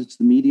sometimes it's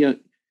the media.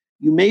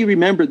 You may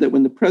remember that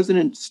when the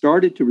president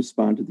started to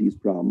respond to these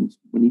problems,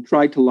 when he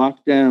tried to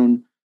lock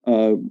down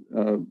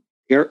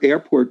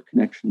airport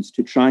connections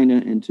to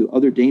China and to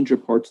other danger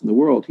parts in the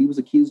world, he was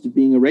accused of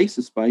being a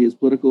racist by his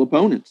political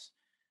opponents.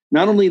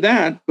 Not only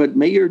that, but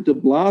Mayor de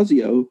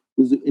Blasio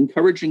was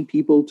encouraging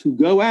people to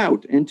go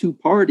out and to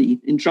party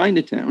in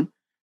Chinatown,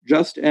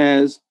 just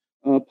as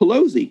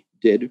Pelosi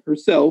did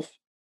herself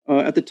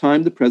at the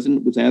time the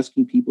president was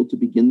asking people to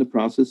begin the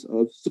process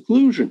of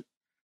seclusion,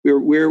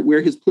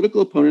 where his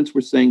political opponents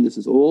were saying this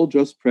is all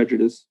just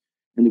prejudice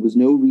and there was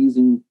no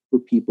reason for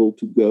people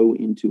to go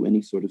into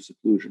any sort of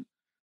seclusion.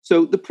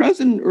 So the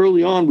president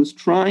early on was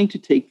trying to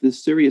take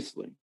this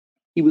seriously.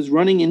 He was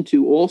running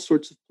into all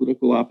sorts of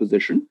political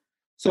opposition.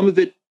 Some of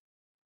it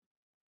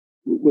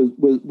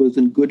was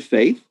in good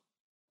faith.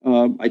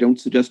 I don't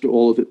suggest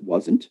all of it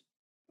wasn't.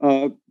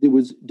 There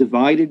was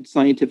divided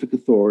scientific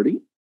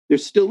authority. There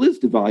still is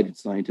divided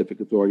scientific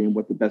authority on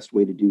what the best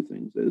way to do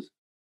things is.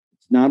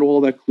 It's not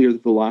all that clear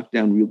that the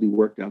lockdown really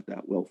worked out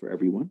that well for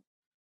everyone.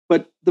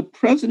 But the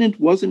president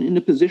wasn't in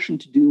a position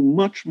to do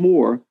much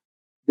more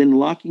than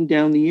locking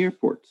down the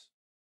airports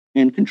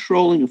and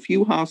controlling a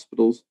few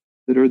hospitals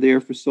that are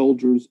there for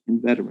soldiers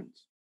and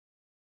veterans.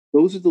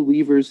 Those are the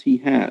levers he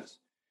has.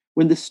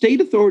 When the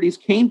state authorities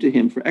came to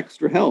him for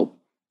extra help,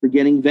 for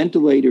getting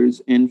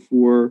ventilators and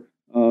for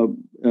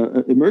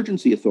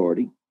emergency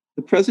authority,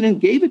 the president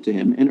gave it to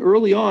him. And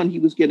early on, he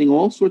was getting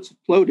all sorts of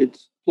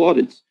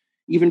plaudits,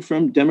 even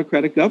from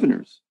Democratic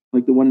governors,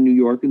 like the one in New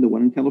York and the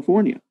one in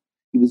California.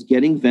 He was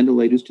getting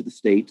ventilators to the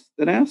states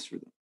that asked for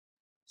them.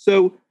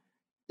 So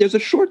there's a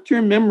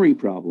short-term memory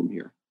problem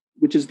here,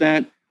 which is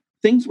that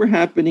things were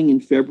happening in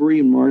February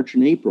and March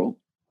and April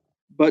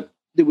but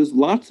there was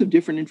lots of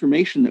different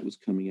information that was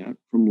coming out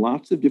from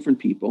lots of different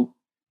people.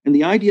 And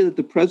the idea that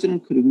the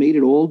president could have made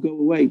it all go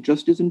away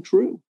just isn't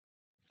true,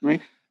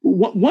 right?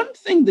 One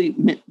thing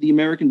the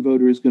American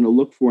voter is going to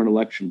look for on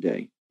election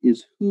day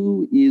is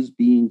who is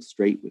being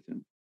straight with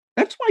him.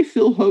 That's why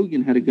Phil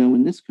Hogan had to go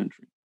in this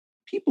country.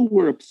 People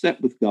were upset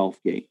with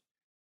Golfgate.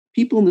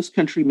 People in this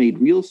country made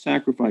real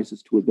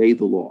sacrifices to obey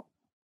the law,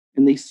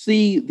 and they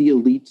see the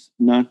elites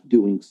not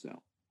doing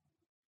so.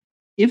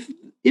 If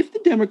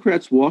the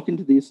Democrats walk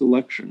into this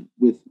election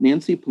with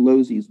Nancy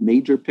Pelosi's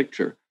major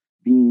picture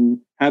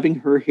being having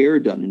her hair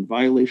done in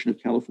violation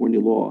of California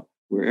law,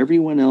 where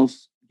everyone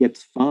else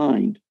gets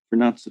fined for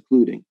not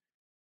secluding,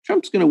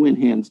 Trump's going to win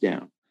hands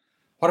down.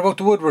 What about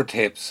the Woodward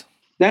tapes?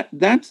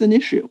 That's an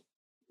issue.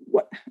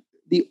 What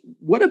do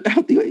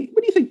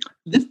you think?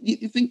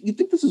 You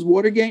think this is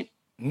Watergate?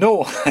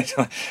 No, I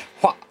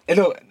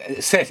don't.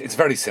 Seth, it's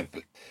very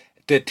simple.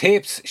 The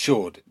tapes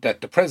showed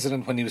that the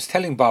president, when he was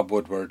telling Bob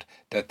Woodward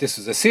that this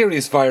was a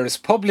serious virus,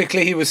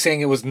 publicly he was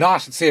saying it was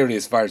not a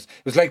serious virus.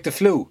 It was like the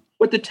flu.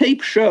 What the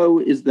tapes show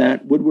is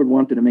that Woodward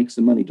wanted to make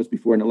some money just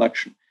before an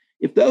election.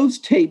 If those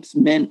tapes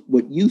meant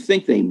what you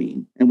think they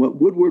mean, and what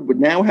Woodward would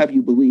now have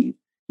you believe,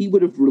 he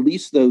would have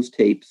released those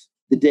tapes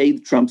the day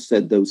Trump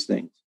said those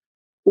things.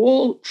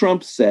 All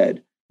Trump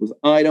said was,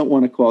 I don't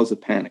want to cause a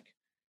panic.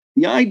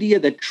 The idea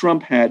that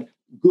Trump had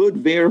good,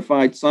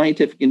 verified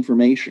scientific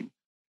information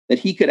that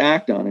he could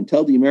act on and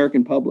tell the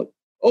American public,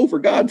 oh, for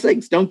God's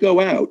sakes, don't go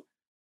out.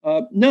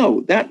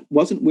 No, that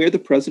wasn't where the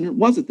president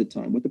was at the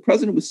time. What the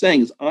president was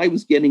saying is, I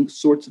was getting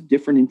sorts of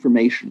different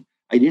information.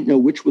 I didn't know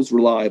which was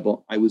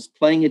reliable. I was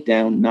playing it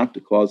down not to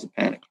cause a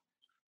panic.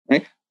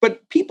 Right?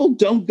 But people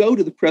don't go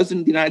to the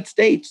president of the United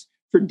States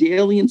for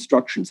daily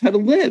instructions how to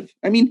live.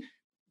 I mean,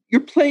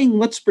 you're playing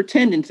let's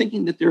pretend and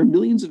thinking that there are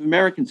millions of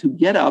Americans who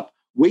get up,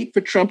 wait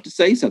for Trump to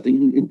say something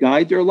and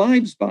guide their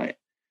lives by it.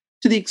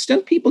 To the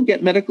extent people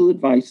get medical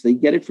advice, they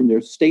get it from their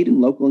state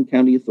and local and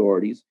county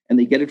authorities, and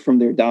they get it from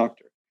their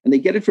doctor, and they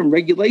get it from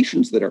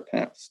regulations that are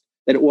passed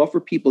that offer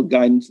people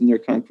guidance in their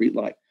concrete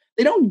life.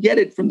 They don't get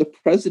it from the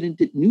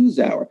president at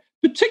NewsHour,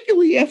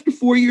 particularly after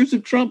 4 years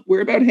of Trump,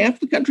 where about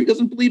half the country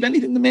doesn't believe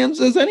anything the man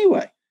says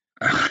anyway.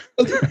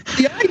 So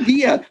the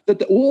idea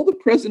that all the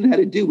president had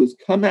to do was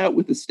come out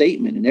with a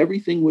statement and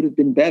everything would have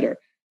been better,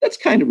 that's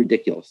kind of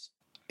ridiculous.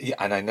 Yeah,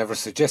 and I never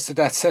suggested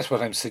that, Seth.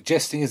 What I'm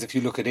suggesting is if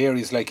you look at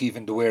areas like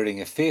even the wearing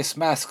of face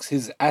masks,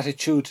 his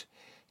attitude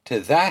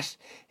to that,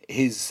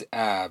 his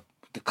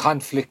the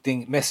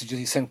conflicting messages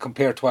he sent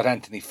compared to what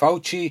Anthony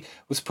Fauci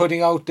was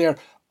putting out there,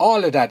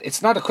 all of that,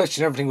 it's not a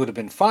question everything would have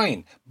been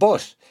fine.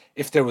 But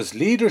if there was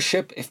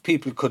leadership, if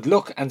people could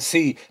look and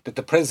see that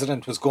the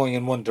president was going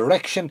in one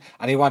direction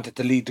and he wanted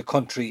to lead the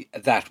country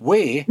that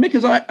way. Mick,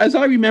 as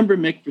I remember,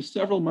 Mick, for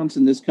several months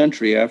in this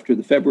country after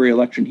the February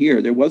election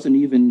here, there wasn't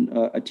even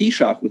a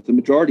Taoiseach with the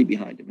majority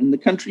behind him, and the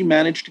country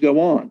managed to go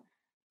on.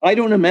 I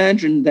don't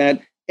imagine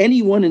that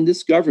anyone in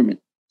this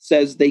government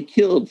says they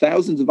killed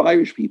thousands of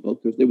Irish people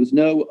because there was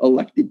no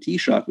elected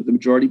Taoiseach with the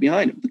majority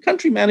behind him. The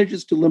country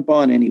manages to limp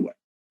on anyway.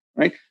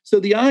 Right. So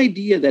the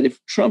idea that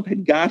if Trump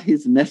had got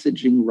his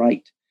messaging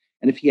right,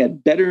 and if he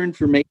had better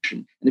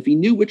information, and if he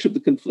knew which of the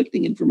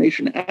conflicting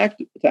information to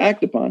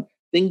act upon,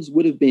 things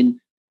would have been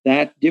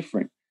that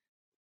different.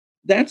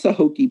 That's a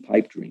hokey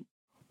pipe dream.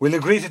 We'll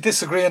agree to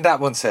disagree on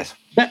that one, Seth.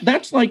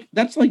 That's like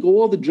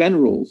all the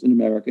generals in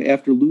America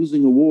after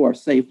losing a war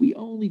say, if we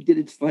only did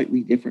it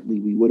slightly differently,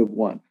 we would have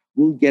won.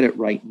 We'll get it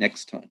right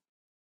next time.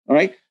 All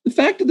right. The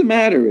fact of the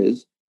matter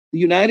is the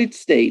United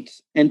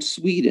States and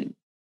Sweden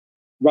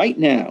right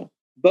now,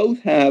 both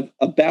have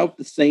about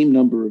the same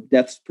number of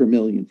deaths per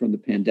million from the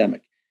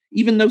pandemic,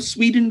 even though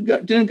Sweden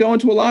didn't go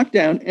into a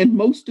lockdown and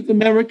most of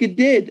America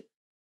did.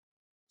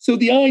 So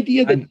the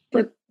idea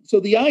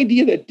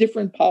that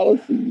different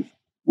policies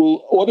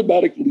will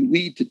automatically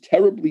lead to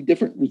terribly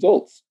different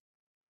results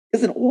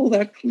isn't all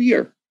that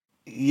clear.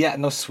 Yeah,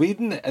 no,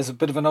 Sweden is a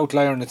bit of an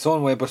outlier in its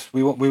own way, but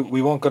we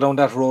won't go down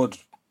that road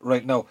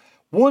right now.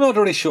 One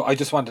other issue I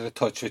just wanted to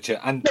touch with you.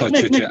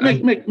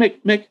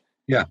 Mick.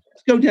 Yeah.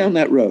 Let's go down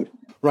that road.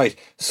 Right.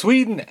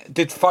 Sweden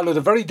did follow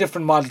a very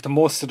different model to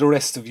most of the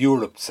rest of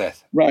Europe,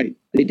 Seth. Right.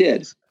 They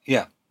did.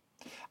 Yeah.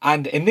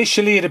 And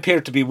initially it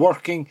appeared to be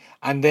working,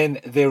 and then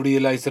they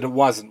realised that it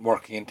wasn't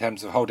working in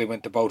terms of how they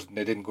went about it, and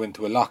they didn't go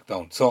into a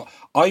lockdown. So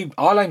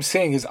all I'm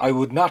saying is I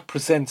would not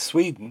present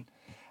Sweden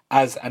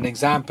as an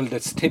example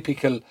that's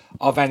typical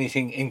of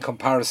anything in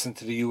comparison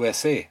to the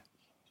USA.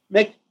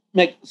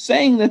 Mick,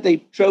 saying that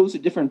they chose a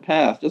different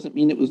path doesn't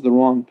mean it was the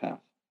wrong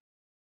path.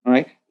 All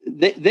right.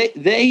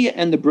 They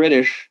and the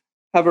British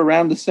have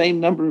around the same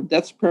number of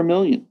deaths per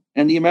million,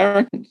 and the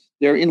Americans,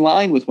 they're in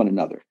line with one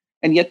another.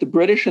 And yet the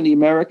British and the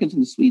Americans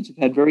and the Swedes have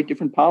had very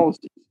different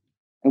policies.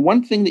 And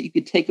one thing that you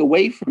could take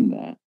away from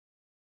that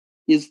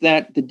is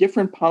that the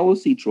different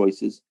policy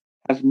choices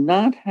have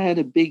not had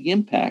a big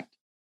impact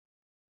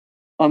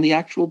on the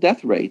actual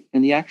death rate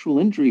and the actual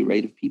injury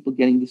rate of people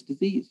getting this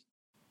disease.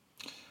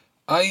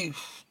 I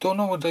don't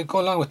know would I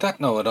go along with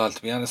that now at all,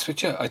 to be honest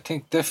with you. I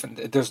think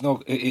definitely there's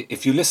no,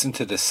 if you listen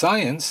to the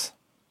science,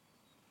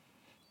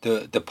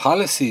 the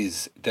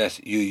policies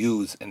that you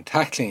use in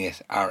tackling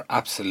it are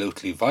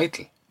absolutely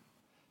vital.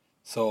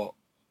 So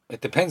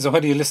it depends on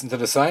whether you listen to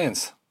the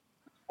science.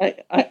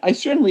 I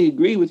certainly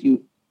agree with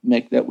you,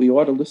 Mick, that we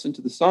ought to listen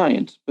to the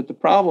science. But the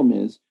problem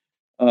is,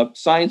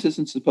 science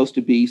isn't supposed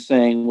to be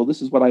saying, well,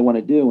 this is what I want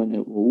to do and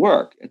it will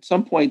work. At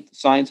some point,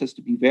 science has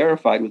to be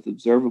verified with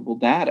observable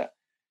data.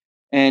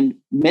 And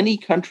many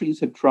countries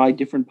have tried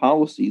different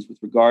policies with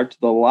regard to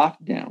the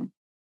lockdown.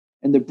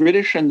 And the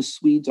British and the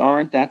Swedes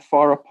aren't that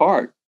far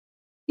apart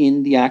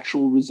in the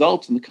actual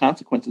results and the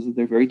consequences of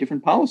their very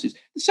different policies.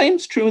 The same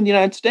is true in the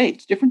United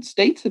States. Different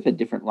states have had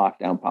different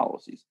lockdown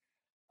policies.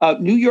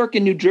 New York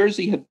and New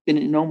Jersey have been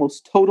in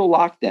almost total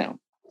lockdown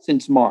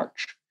since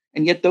March.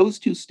 And yet those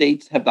two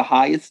states have the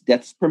highest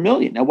deaths per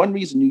million. Now, one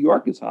reason New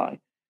York is high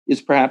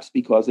is perhaps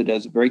because it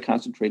has a very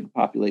concentrated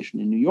population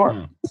in New York.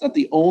 It's not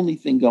the only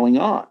thing going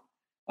on.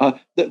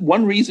 The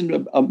one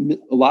reason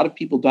a lot of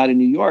people died in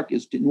New York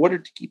is in order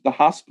to keep the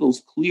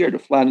hospitals clear to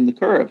flatten the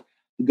curve.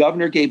 The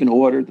governor gave an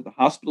order that the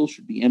hospitals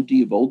should be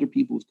empty of older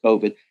people with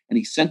COVID, and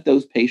he sent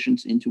those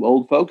patients into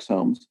old folks'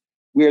 homes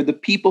where the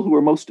people who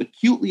were most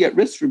acutely at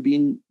risk from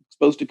being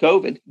exposed to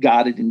COVID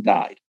got it and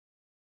died.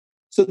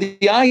 So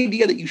the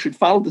idea that you should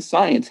follow the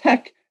science,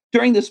 heck,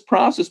 during this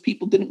process,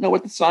 people didn't know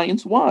what the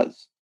science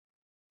was.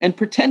 And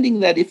pretending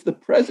that if the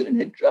president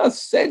had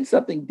just said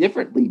something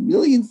differently,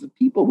 millions of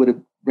people would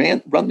have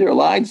run their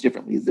lives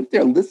differently, as if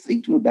they're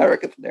listening to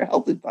America for their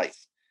health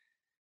advice.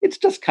 It's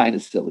just kind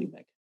of silly,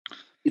 Mick.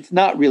 It's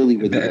not really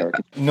with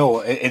Americans.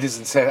 No, it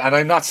isn't said, and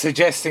I'm not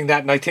suggesting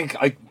that. And I think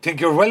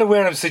you're well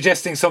aware I'm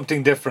suggesting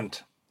something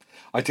different.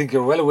 I think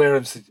you're well aware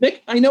of.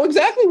 Mick, I know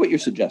exactly what you're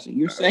suggesting.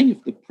 You're saying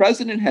if the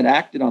president had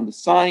acted on the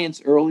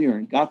science earlier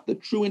and got the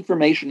true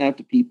information out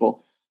to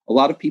people, a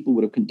lot of people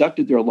would have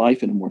conducted their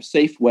life in a more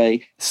safe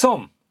way.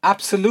 Some,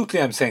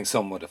 absolutely, I'm saying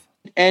some would have.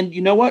 And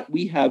you know what?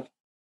 We have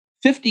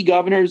 50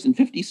 governors in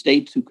 50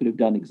 states who could have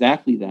done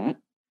exactly that.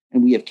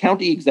 And we have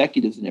county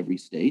executives in every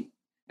state.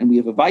 And we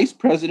have a vice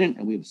president,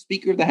 and we have a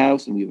speaker of the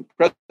House, and we have a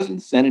president of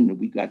the Senate, and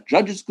we've got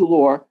judges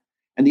galore.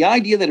 And the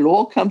idea that it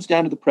all comes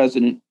down to the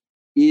president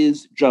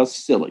is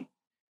just silly.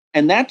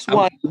 And that's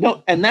why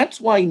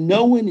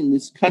no one in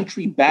this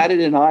country batted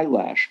an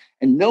eyelash,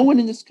 and no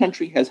one in this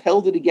country has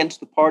held it against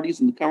the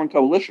parties in the current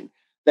coalition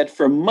that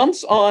for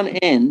months on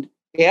end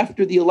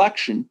after the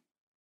election,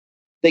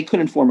 they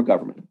couldn't form a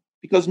government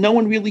because no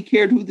one really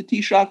cared who the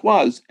Taoiseach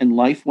was, and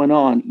life went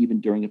on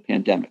even during a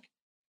pandemic.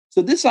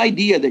 So this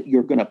idea that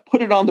you're going to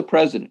put it on the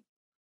president,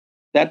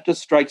 that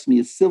just strikes me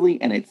as silly,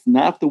 and it's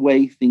not the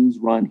way things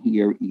run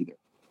here either.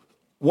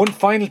 One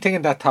final thing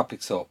on that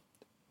topic, so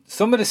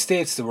some of the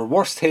states that were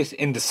worst hit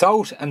in the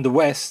South and the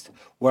West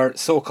were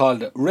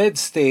so-called red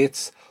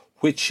states,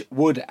 which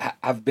would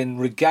have been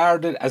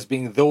regarded as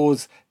being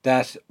those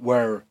that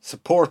were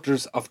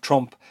supporters of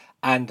Trump,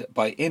 and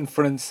by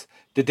inference,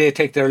 did they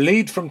take their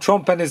lead from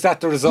Trump, and is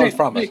that the result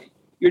from it?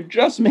 You're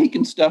just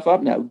making stuff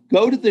up now.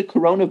 Go to the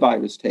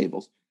coronavirus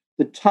tables.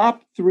 The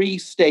top 3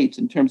 states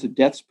in terms of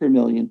deaths per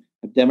million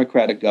have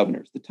Democratic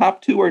governors. The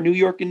top 2 are New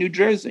York and New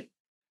Jersey.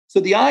 So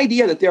the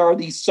idea that there are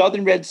these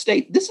southern red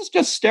states, this is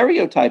just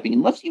stereotyping.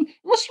 Unless you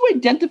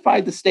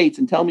identify the states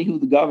and tell me who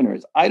the governor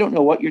is, I don't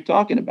know what you're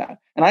talking about.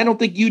 And I don't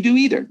think you do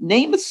either.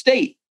 Name a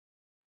state.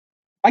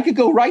 I could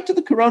go right to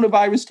the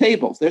coronavirus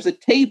tables. There's a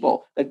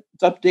table that's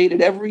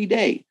updated every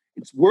day.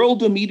 It's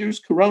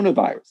Worldometers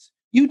coronavirus.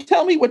 You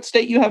tell me what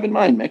state you have in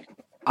mind, Mick.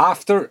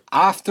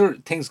 After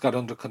things got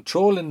under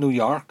control in New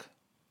York,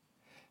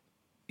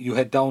 you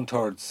head down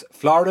towards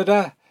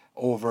Florida,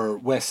 over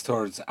west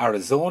towards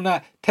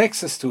Arizona,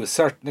 Texas to a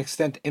certain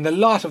extent, in a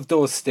lot of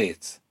those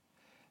states.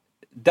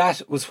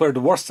 That was where the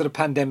worst of the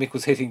pandemic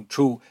was hitting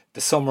through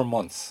the summer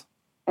months.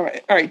 All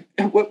right.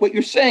 What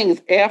you're saying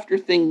is after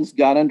things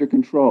got under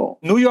control.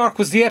 New York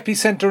was the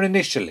epicenter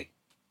initially.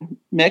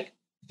 Mick,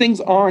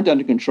 things aren't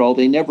under control.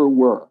 They never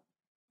were.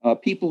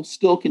 People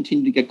still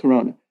continue to get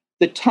corona.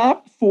 The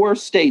top 4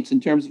 states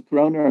in terms of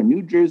corona are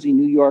New Jersey,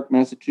 New York,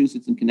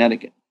 Massachusetts, and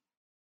Connecticut.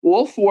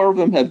 All 4 of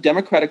them have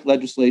Democratic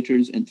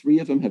legislatures, and 3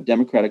 of them have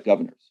Democratic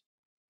governors.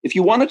 If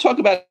you want to talk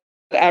about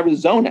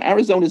Arizona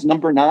is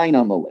number 9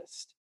 on the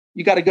list.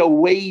 You got to go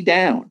way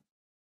down.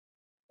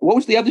 What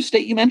was the other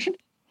state you mentioned?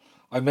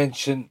 I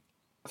mentioned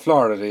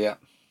Florida, yeah.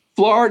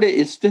 Florida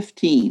is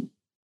 15.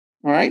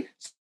 All right.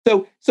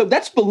 So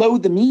that's below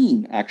the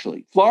mean,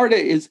 actually. Florida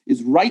is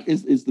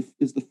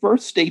the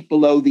first state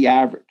below the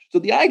average. So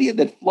the idea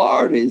that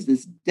Florida is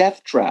this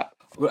death trap.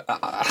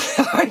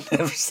 I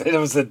never said it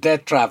was a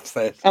death trap,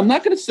 Seth. I'm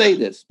not going to say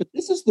this, but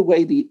this is the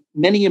way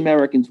many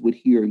Americans would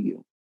hear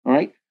you. All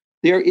right.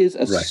 There is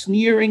a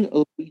sneering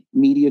elite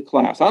media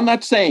class. I'm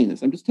not saying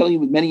this. I'm just telling you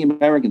what many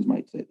Americans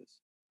might say this.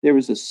 There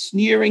is a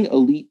sneering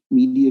elite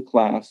media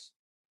class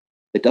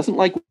that doesn't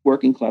like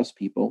working class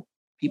people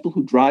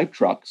who drive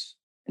trucks,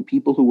 and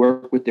people who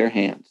work with their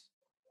hands.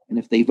 And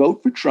if they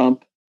vote for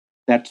Trump,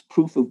 that's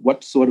proof of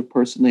what sort of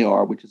person they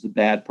are, which is a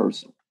bad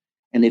person.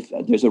 And if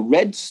there's a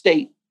red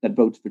state that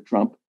votes for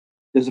Trump,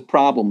 there's a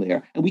problem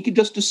there. And we could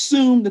just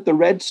assume that the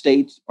red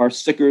states are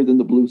sicker than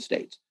the blue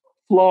states.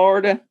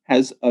 Florida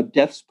has a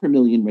deaths per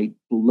million rate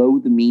below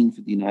the mean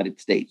for the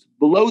United States,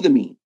 below the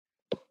mean.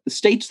 The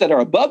states that are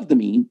above the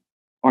mean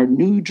are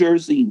New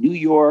Jersey, New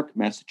York,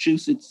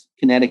 Massachusetts,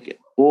 Connecticut,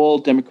 all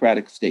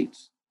Democratic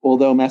states,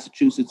 although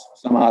Massachusetts,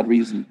 for some odd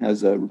reason,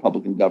 has a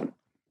Republican governor.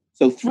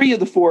 So 3 of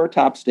the 4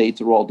 top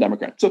states are all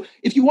Democrat. So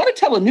if you want to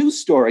tell a news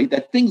story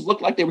that things look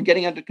like they were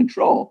getting under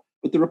control,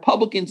 but the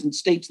Republicans in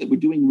states that were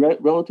doing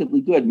relatively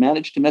good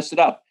managed to mess it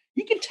up,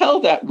 you can tell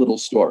that little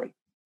story.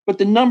 But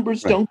the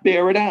numbers don't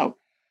bear it out.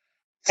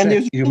 And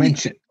Seth,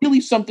 there's really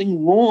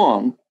something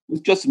wrong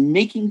with just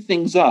making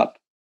things up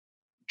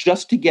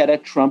just to get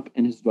at Trump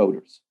and his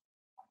voters.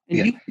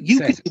 And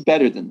you could do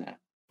better than that.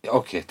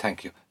 Okay,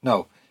 thank you.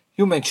 Now,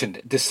 you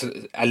mentioned this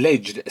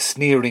alleged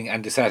sneering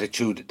and this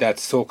attitude that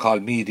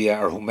so-called media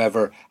or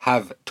whomever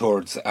have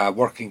towards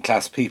working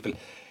class people.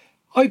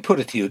 I put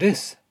it to you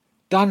this.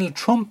 Donald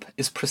Trump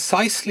is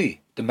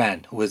precisely the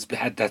man who has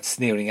had that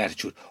sneering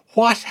attitude.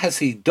 What has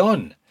he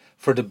done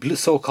for the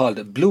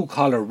so-called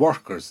blue-collar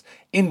workers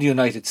in the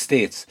United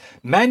States,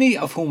 many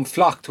of whom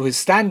flocked to his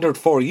standard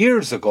 4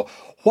 years ago?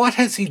 What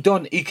has he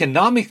done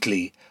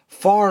economically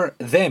for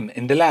them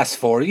in the last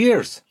 4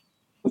 years?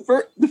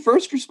 The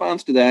first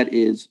response to that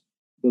is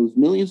those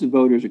millions of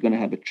voters are going to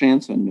have a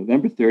chance on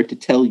November 3rd to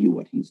tell you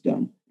what he's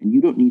done, and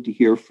you don't need to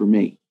hear from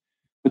me.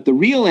 But the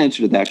real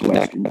answer to that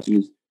question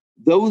is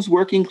those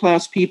working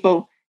class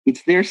people,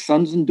 it's their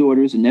sons and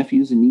daughters and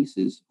nephews and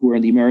nieces who are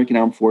in the American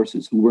Armed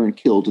Forces who weren't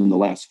killed in the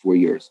last 4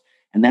 years.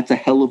 And that's a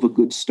hell of a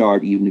good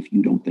start, even if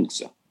you don't think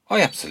so.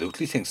 I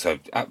absolutely think so.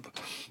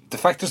 The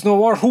fact there's no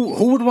war,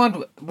 who would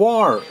want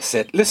war,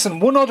 Seth? Listen,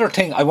 one other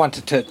thing I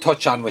wanted to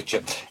touch on with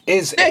you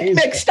is...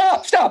 Nick,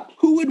 stop.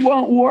 Who would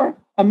want war?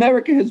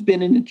 America has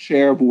been in its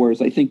share of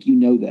wars. I think you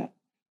know that.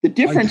 The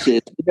difference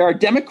is there are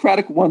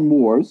Democratic-won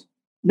wars.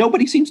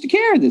 Nobody seems to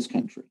care in this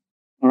country.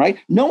 All right?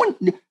 No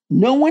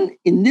one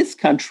in this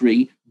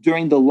country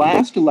during the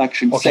last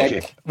election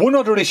said... One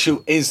other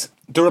issue is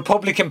the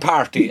Republican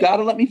Party. You got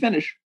to let me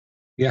finish.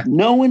 Yeah.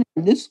 No one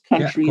in this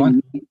country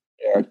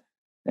cared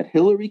that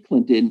Hillary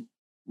Clinton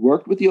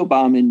worked with the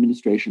Obama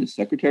administration as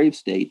Secretary of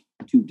State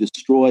to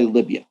destroy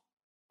Libya.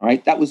 All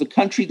right? That was a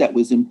country that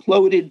was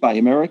imploded by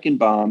American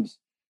bombs.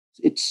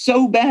 It's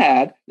so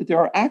bad that there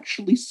are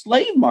actually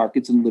slave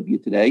markets in Libya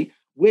today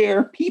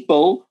where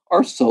people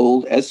are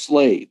sold as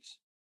slaves.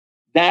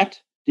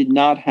 That did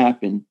not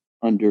happen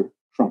under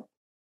Trump.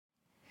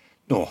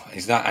 No,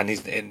 he's not, and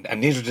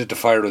neither did the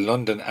fire of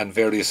London and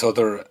various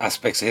other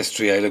aspects of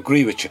history. I'll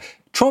agree with you.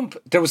 Trump,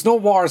 there was no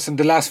wars in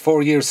the last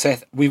 4 years,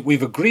 Seth.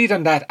 We've agreed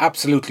on that,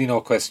 absolutely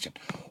no question.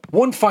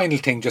 One final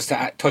thing just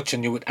to touch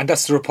on you, and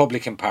that's the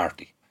Republican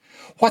Party.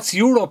 What's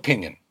your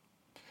opinion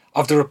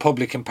of the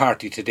Republican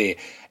Party today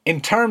in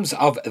terms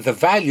of the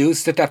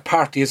values that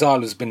party has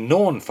always been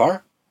known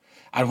for?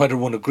 And whether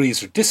one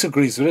agrees or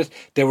disagrees with it,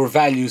 there were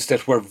values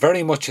that were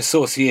very much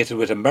associated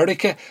with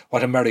America,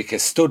 what America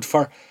stood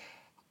for.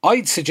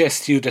 I'd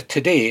suggest to you that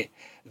today,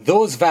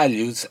 those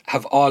values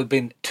have all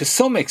been, to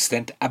some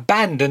extent,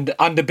 abandoned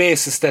on the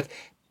basis that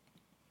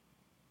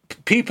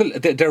people,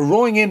 they're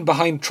rowing in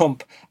behind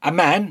Trump, a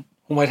man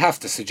whom I'd have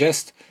to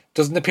suggest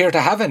doesn't appear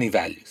to have any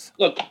values.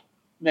 Look,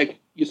 Nick,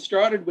 you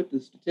started with the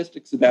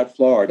statistics about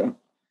Florida,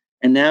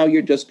 and now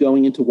you're just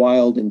going into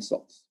wild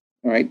insults.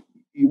 All right?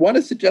 You want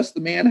to suggest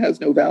the man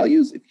has no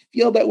values? If you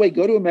feel that way,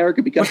 go to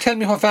America. Because tell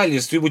me what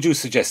values would you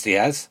suggest he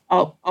has?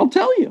 I'll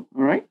tell you,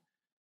 all right?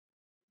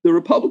 The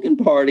Republican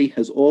Party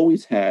has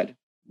always had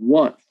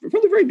one,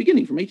 from the very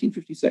beginning, from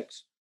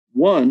 1856,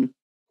 one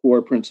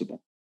core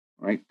principle,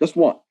 all right? Just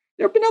one.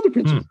 There have been other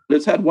principles, but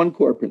it's had one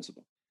core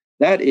principle.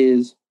 That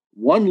is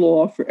one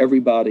law for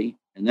everybody,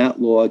 and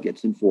that law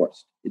gets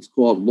enforced. It's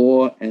called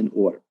law and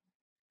order.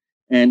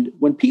 And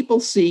when people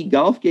see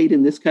Golfgate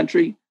in this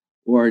country,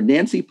 or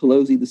Nancy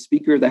Pelosi, the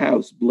Speaker of the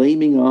House,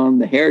 blaming on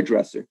the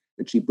hairdresser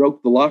that she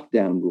broke the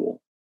lockdown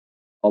rule,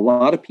 a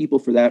lot of people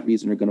for that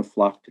reason are going to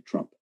flock to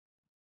Trump.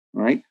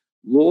 All right?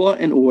 Law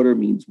and order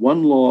means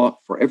one law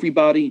for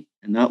everybody,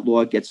 and that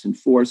law gets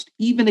enforced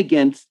even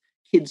against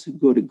kids who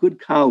go to good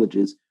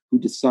colleges who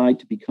decide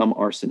to become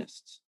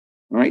arsonists.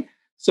 All right?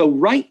 So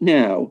right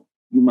now,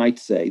 you might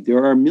say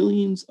there are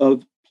millions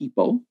of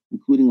people,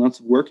 including lots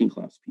of working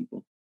class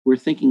people, who are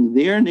thinking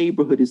their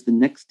neighborhood is the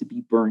next to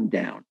be burned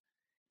down.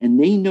 And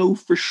they know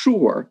for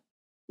sure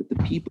that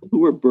the people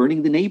who are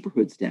burning the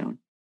neighborhoods down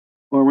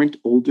aren't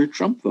older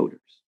Trump voters.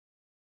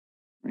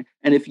 Right?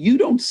 And if you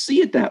don't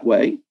see it that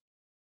way,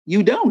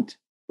 you don't.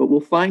 But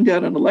we'll find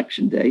out on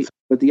election day.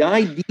 But the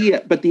idea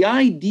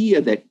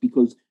that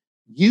because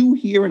you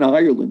here in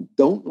Ireland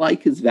don't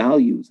like his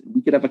values, and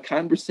we could have a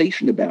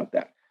conversation about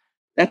that,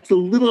 that's a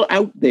little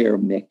out there,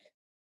 Mick.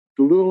 It's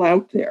a little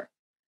out there.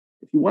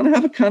 If you want to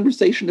have a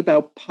conversation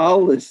about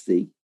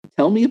policy,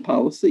 tell me a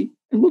policy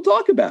and we'll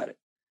talk about it.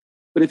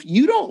 But if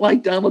you don't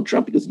like Donald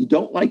Trump because you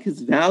don't like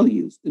his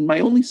values, then my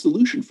only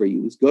solution for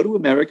you is go to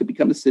America,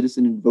 become a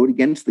citizen, and vote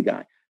against the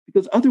guy.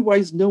 because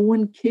otherwise no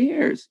one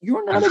cares.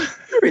 You're not a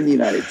voter in the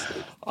United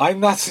States. I'm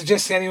not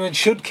suggesting anyone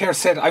should care,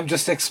 Seth. I'm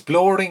just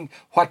exploring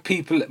what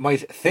people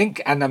might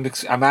think, and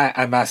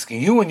I'm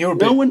asking you and your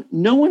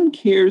no one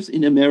cares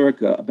in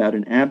America about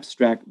an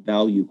abstract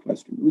value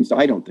question. At least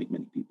I don't think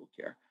many people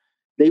care.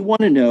 They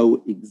want to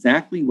know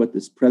exactly what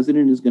this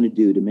president is going to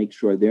do to make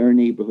sure their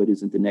neighborhood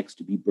isn't the next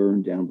to be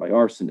burned down by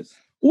arsonists,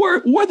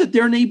 or that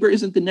their neighbor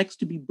isn't the next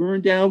to be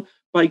burned down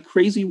by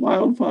crazy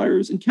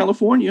wildfires in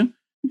California,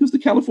 because the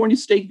California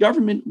state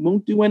government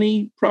won't do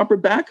any proper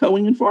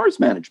backhoeing and forest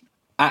management.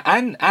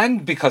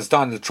 And because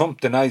Donald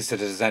Trump denies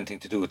that it has anything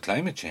to do with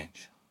climate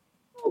change.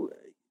 Well,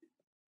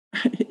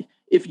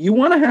 if you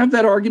want to have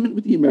that argument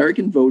with the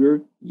American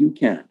voter, you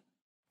can.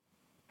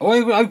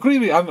 Oh, I agree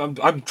with you.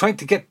 I'm trying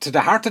to get to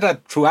the heart of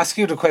that through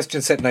asking you the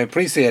question, Seth, and I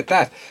appreciate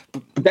that.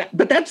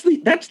 But that's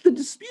the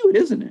dispute,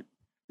 isn't it?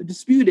 The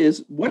dispute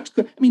is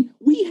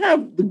we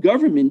have the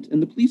government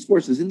and the police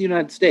forces in the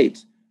United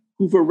States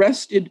who've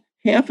arrested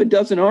half a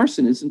dozen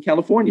arsonists in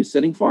California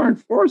setting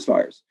forest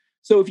fires.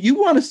 So if you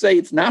want to say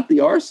it's not the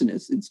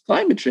arsonists, it's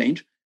climate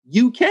change,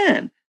 you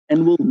can,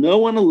 and we'll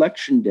know on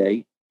election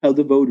day how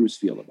the voters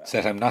feel about it.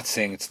 Seth, I'm not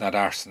saying it's not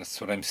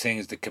arsonists. What I'm saying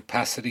is the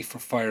capacity for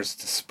fires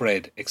to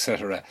spread,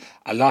 etc.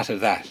 A lot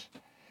of that.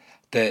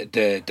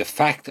 The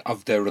fact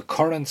of the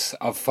recurrence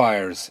of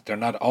fires, they're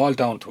not all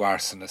down to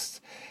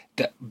arsonists.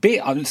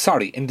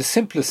 In the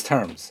simplest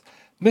terms,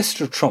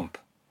 Mr. Trump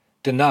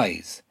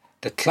denies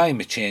that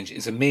climate change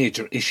is a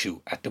major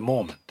issue at the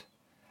moment.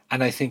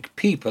 And I think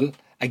people,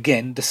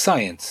 again, the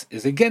science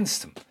is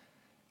against him.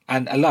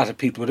 And a lot of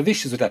people would have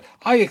issues with that.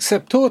 I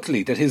accept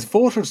totally that his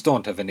voters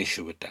don't have an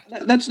issue with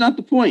that. That's not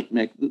the point,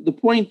 Mick. The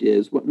point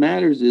is, what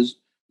matters is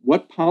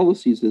what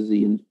policies has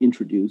he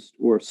introduced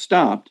or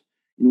stopped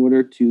in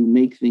order to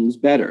make things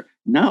better,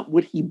 not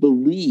what he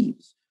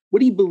believes.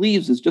 What he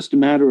believes is just a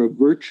matter of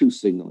virtue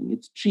signaling.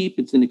 It's cheap,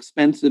 it's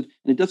inexpensive,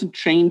 and it doesn't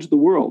change the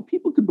world.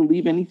 People could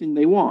believe anything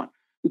they want.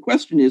 The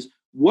question is,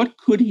 what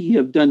could he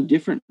have done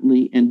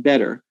differently and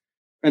better?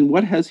 And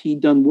what has he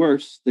done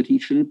worse that he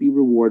shouldn't be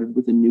rewarded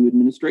with a new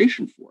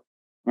administration for?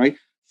 Right?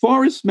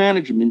 Forest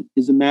management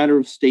is a matter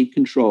of state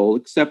control,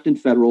 except in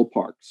federal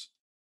parks.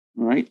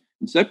 All right?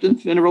 Except in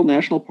federal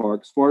national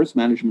parks, forest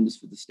management is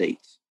for the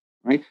states.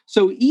 Right?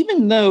 So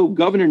even though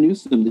Governor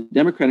Newsom, the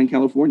Democrat in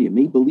California,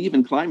 may believe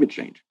in climate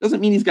change, doesn't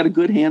mean he's got a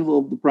good handle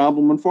of the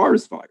problem on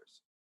forest fires.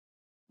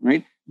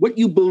 Right? What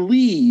you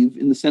believe,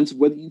 in the sense of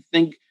whether you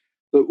think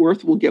the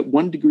Earth will get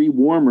 1 degree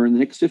warmer in the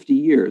next 50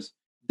 years,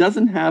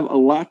 doesn't have a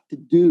lot to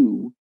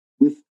do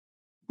with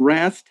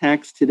brass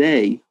tacks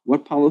today,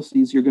 what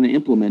policies you're going to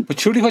implement. But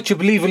surely what you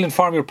believe will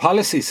inform your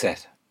policy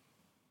set.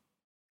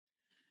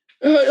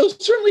 It'll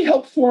certainly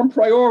help form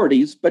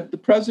priorities, but the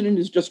president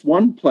is just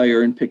one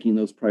player in picking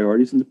those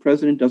priorities, and the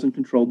president doesn't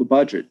control the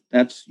budget.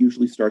 That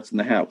usually starts in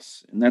the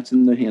House, and that's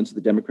in the hands of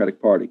the Democratic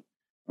Party.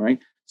 All right.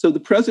 So the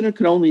president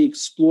can only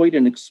exploit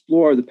and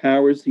explore the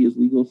powers he has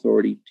legal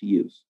authority to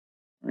use.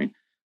 All right.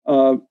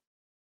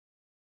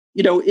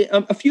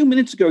 A few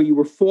minutes ago, you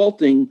were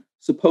faulting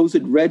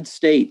supposed red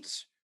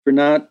states for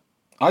not.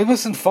 I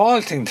wasn't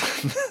faulting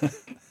them.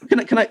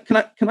 Can I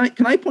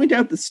point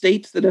out the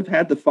states that have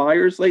had the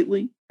fires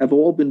lately have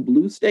all been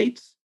blue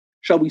states?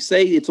 Shall we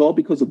say it's all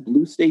because of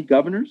blue state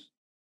governors?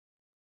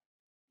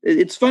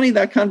 It's funny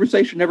that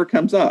conversation never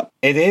comes up.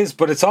 It is,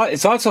 but it's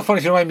also funny,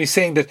 if you don't mind me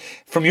saying, that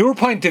from your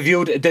point of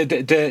view,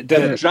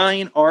 the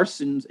giant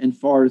arsons and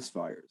forest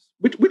fires.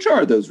 Which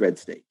are those red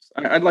states?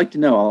 I'd like to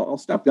know. I'll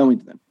stop going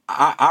to them.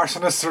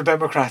 Arsonists or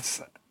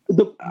Democrats?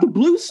 The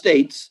blue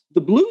states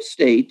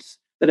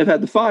that have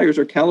had the fires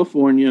are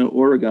California,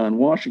 Oregon,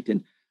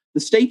 Washington. The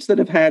states that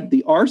have had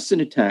the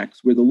arson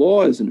attacks where the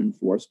law isn't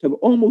enforced have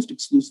almost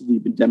exclusively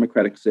been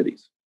Democratic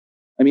cities.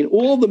 I mean,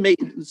 all the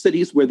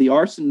cities where the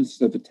arsonists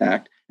have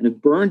attacked and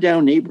have burned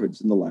down neighborhoods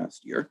in the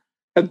last year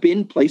have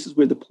been places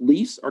where the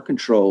police are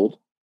controlled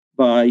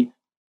by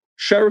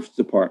sheriff's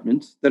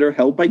departments that are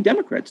held by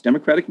Democrats,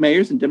 Democratic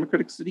mayors and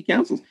Democratic city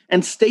councils,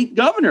 and state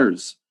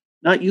governors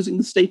not using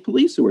the state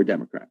police who are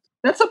Democrats.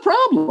 That's a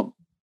problem.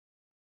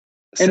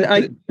 And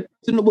I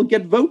will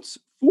get votes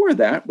for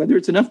that. Whether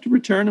it's enough to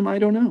return them, I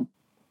don't know.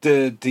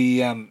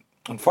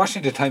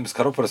 Unfortunately, the time has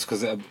caught up with us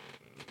because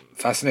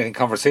fascinating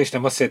conversation.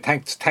 I must say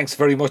thanks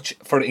very much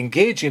for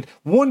engaging.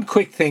 One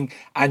quick thing,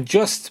 and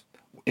just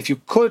if you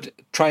could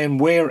try and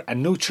wear a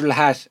neutral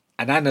hat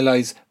and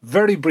analyse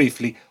very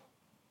briefly,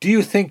 do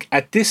you think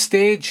at this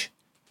stage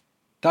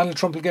Donald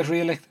Trump will get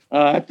re-elected?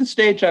 At this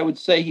stage, I would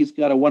say he's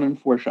got a 1 in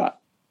 4 shot.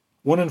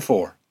 1 in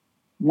 4?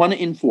 1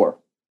 in 4.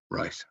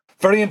 Right.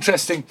 Very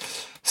interesting.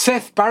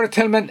 Seth, Barrett,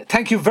 TILLMAN,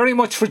 thank you very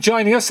much for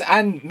joining us,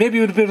 and maybe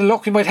with a bit of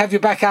luck we might have you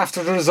back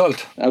after the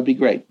result. That would be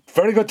great.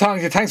 Very good talking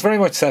to you. Thanks very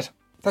much, Seth.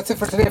 That's it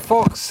for today,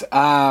 folks.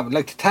 I'd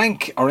like to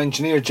thank our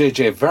engineer,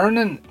 JJ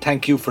Vernon.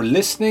 Thank you for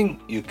listening.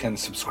 You can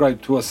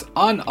subscribe to us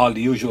on all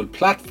the usual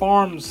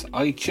platforms,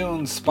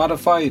 iTunes,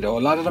 Spotify, a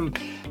lot of them.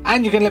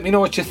 And you can let me know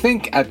what you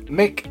think at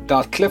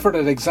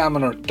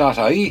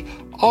mick.clifford@examiner.ie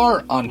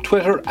or on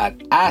Twitter at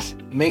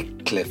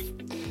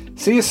 @mickcliff.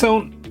 See you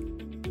soon.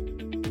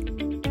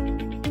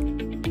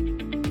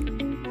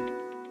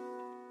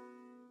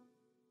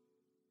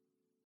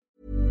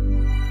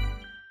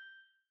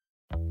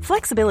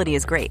 Flexibility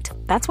is great.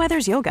 That's why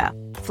there's yoga.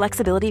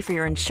 Flexibility for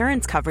your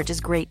insurance coverage is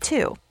great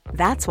too.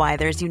 That's why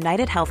there's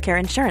United Healthcare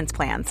Insurance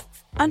Plans.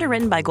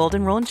 Underwritten by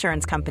Golden Rule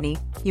Insurance Company,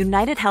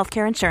 United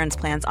Healthcare Insurance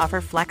Plans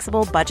offer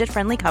flexible,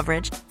 budget-friendly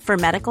coverage for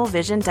medical,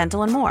 vision,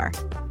 dental, and more.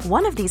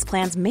 One of these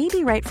plans may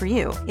be right for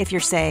you if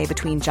you're, say,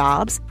 between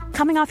jobs,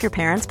 coming off your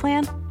parents'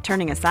 plan,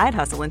 turning a side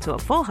hustle into a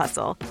full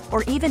hustle,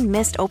 or even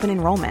missed open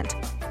enrollment.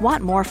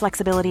 Want more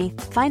flexibility?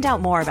 Find out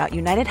more about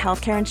United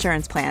Healthcare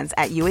Insurance Plans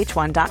at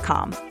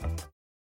uh1.com.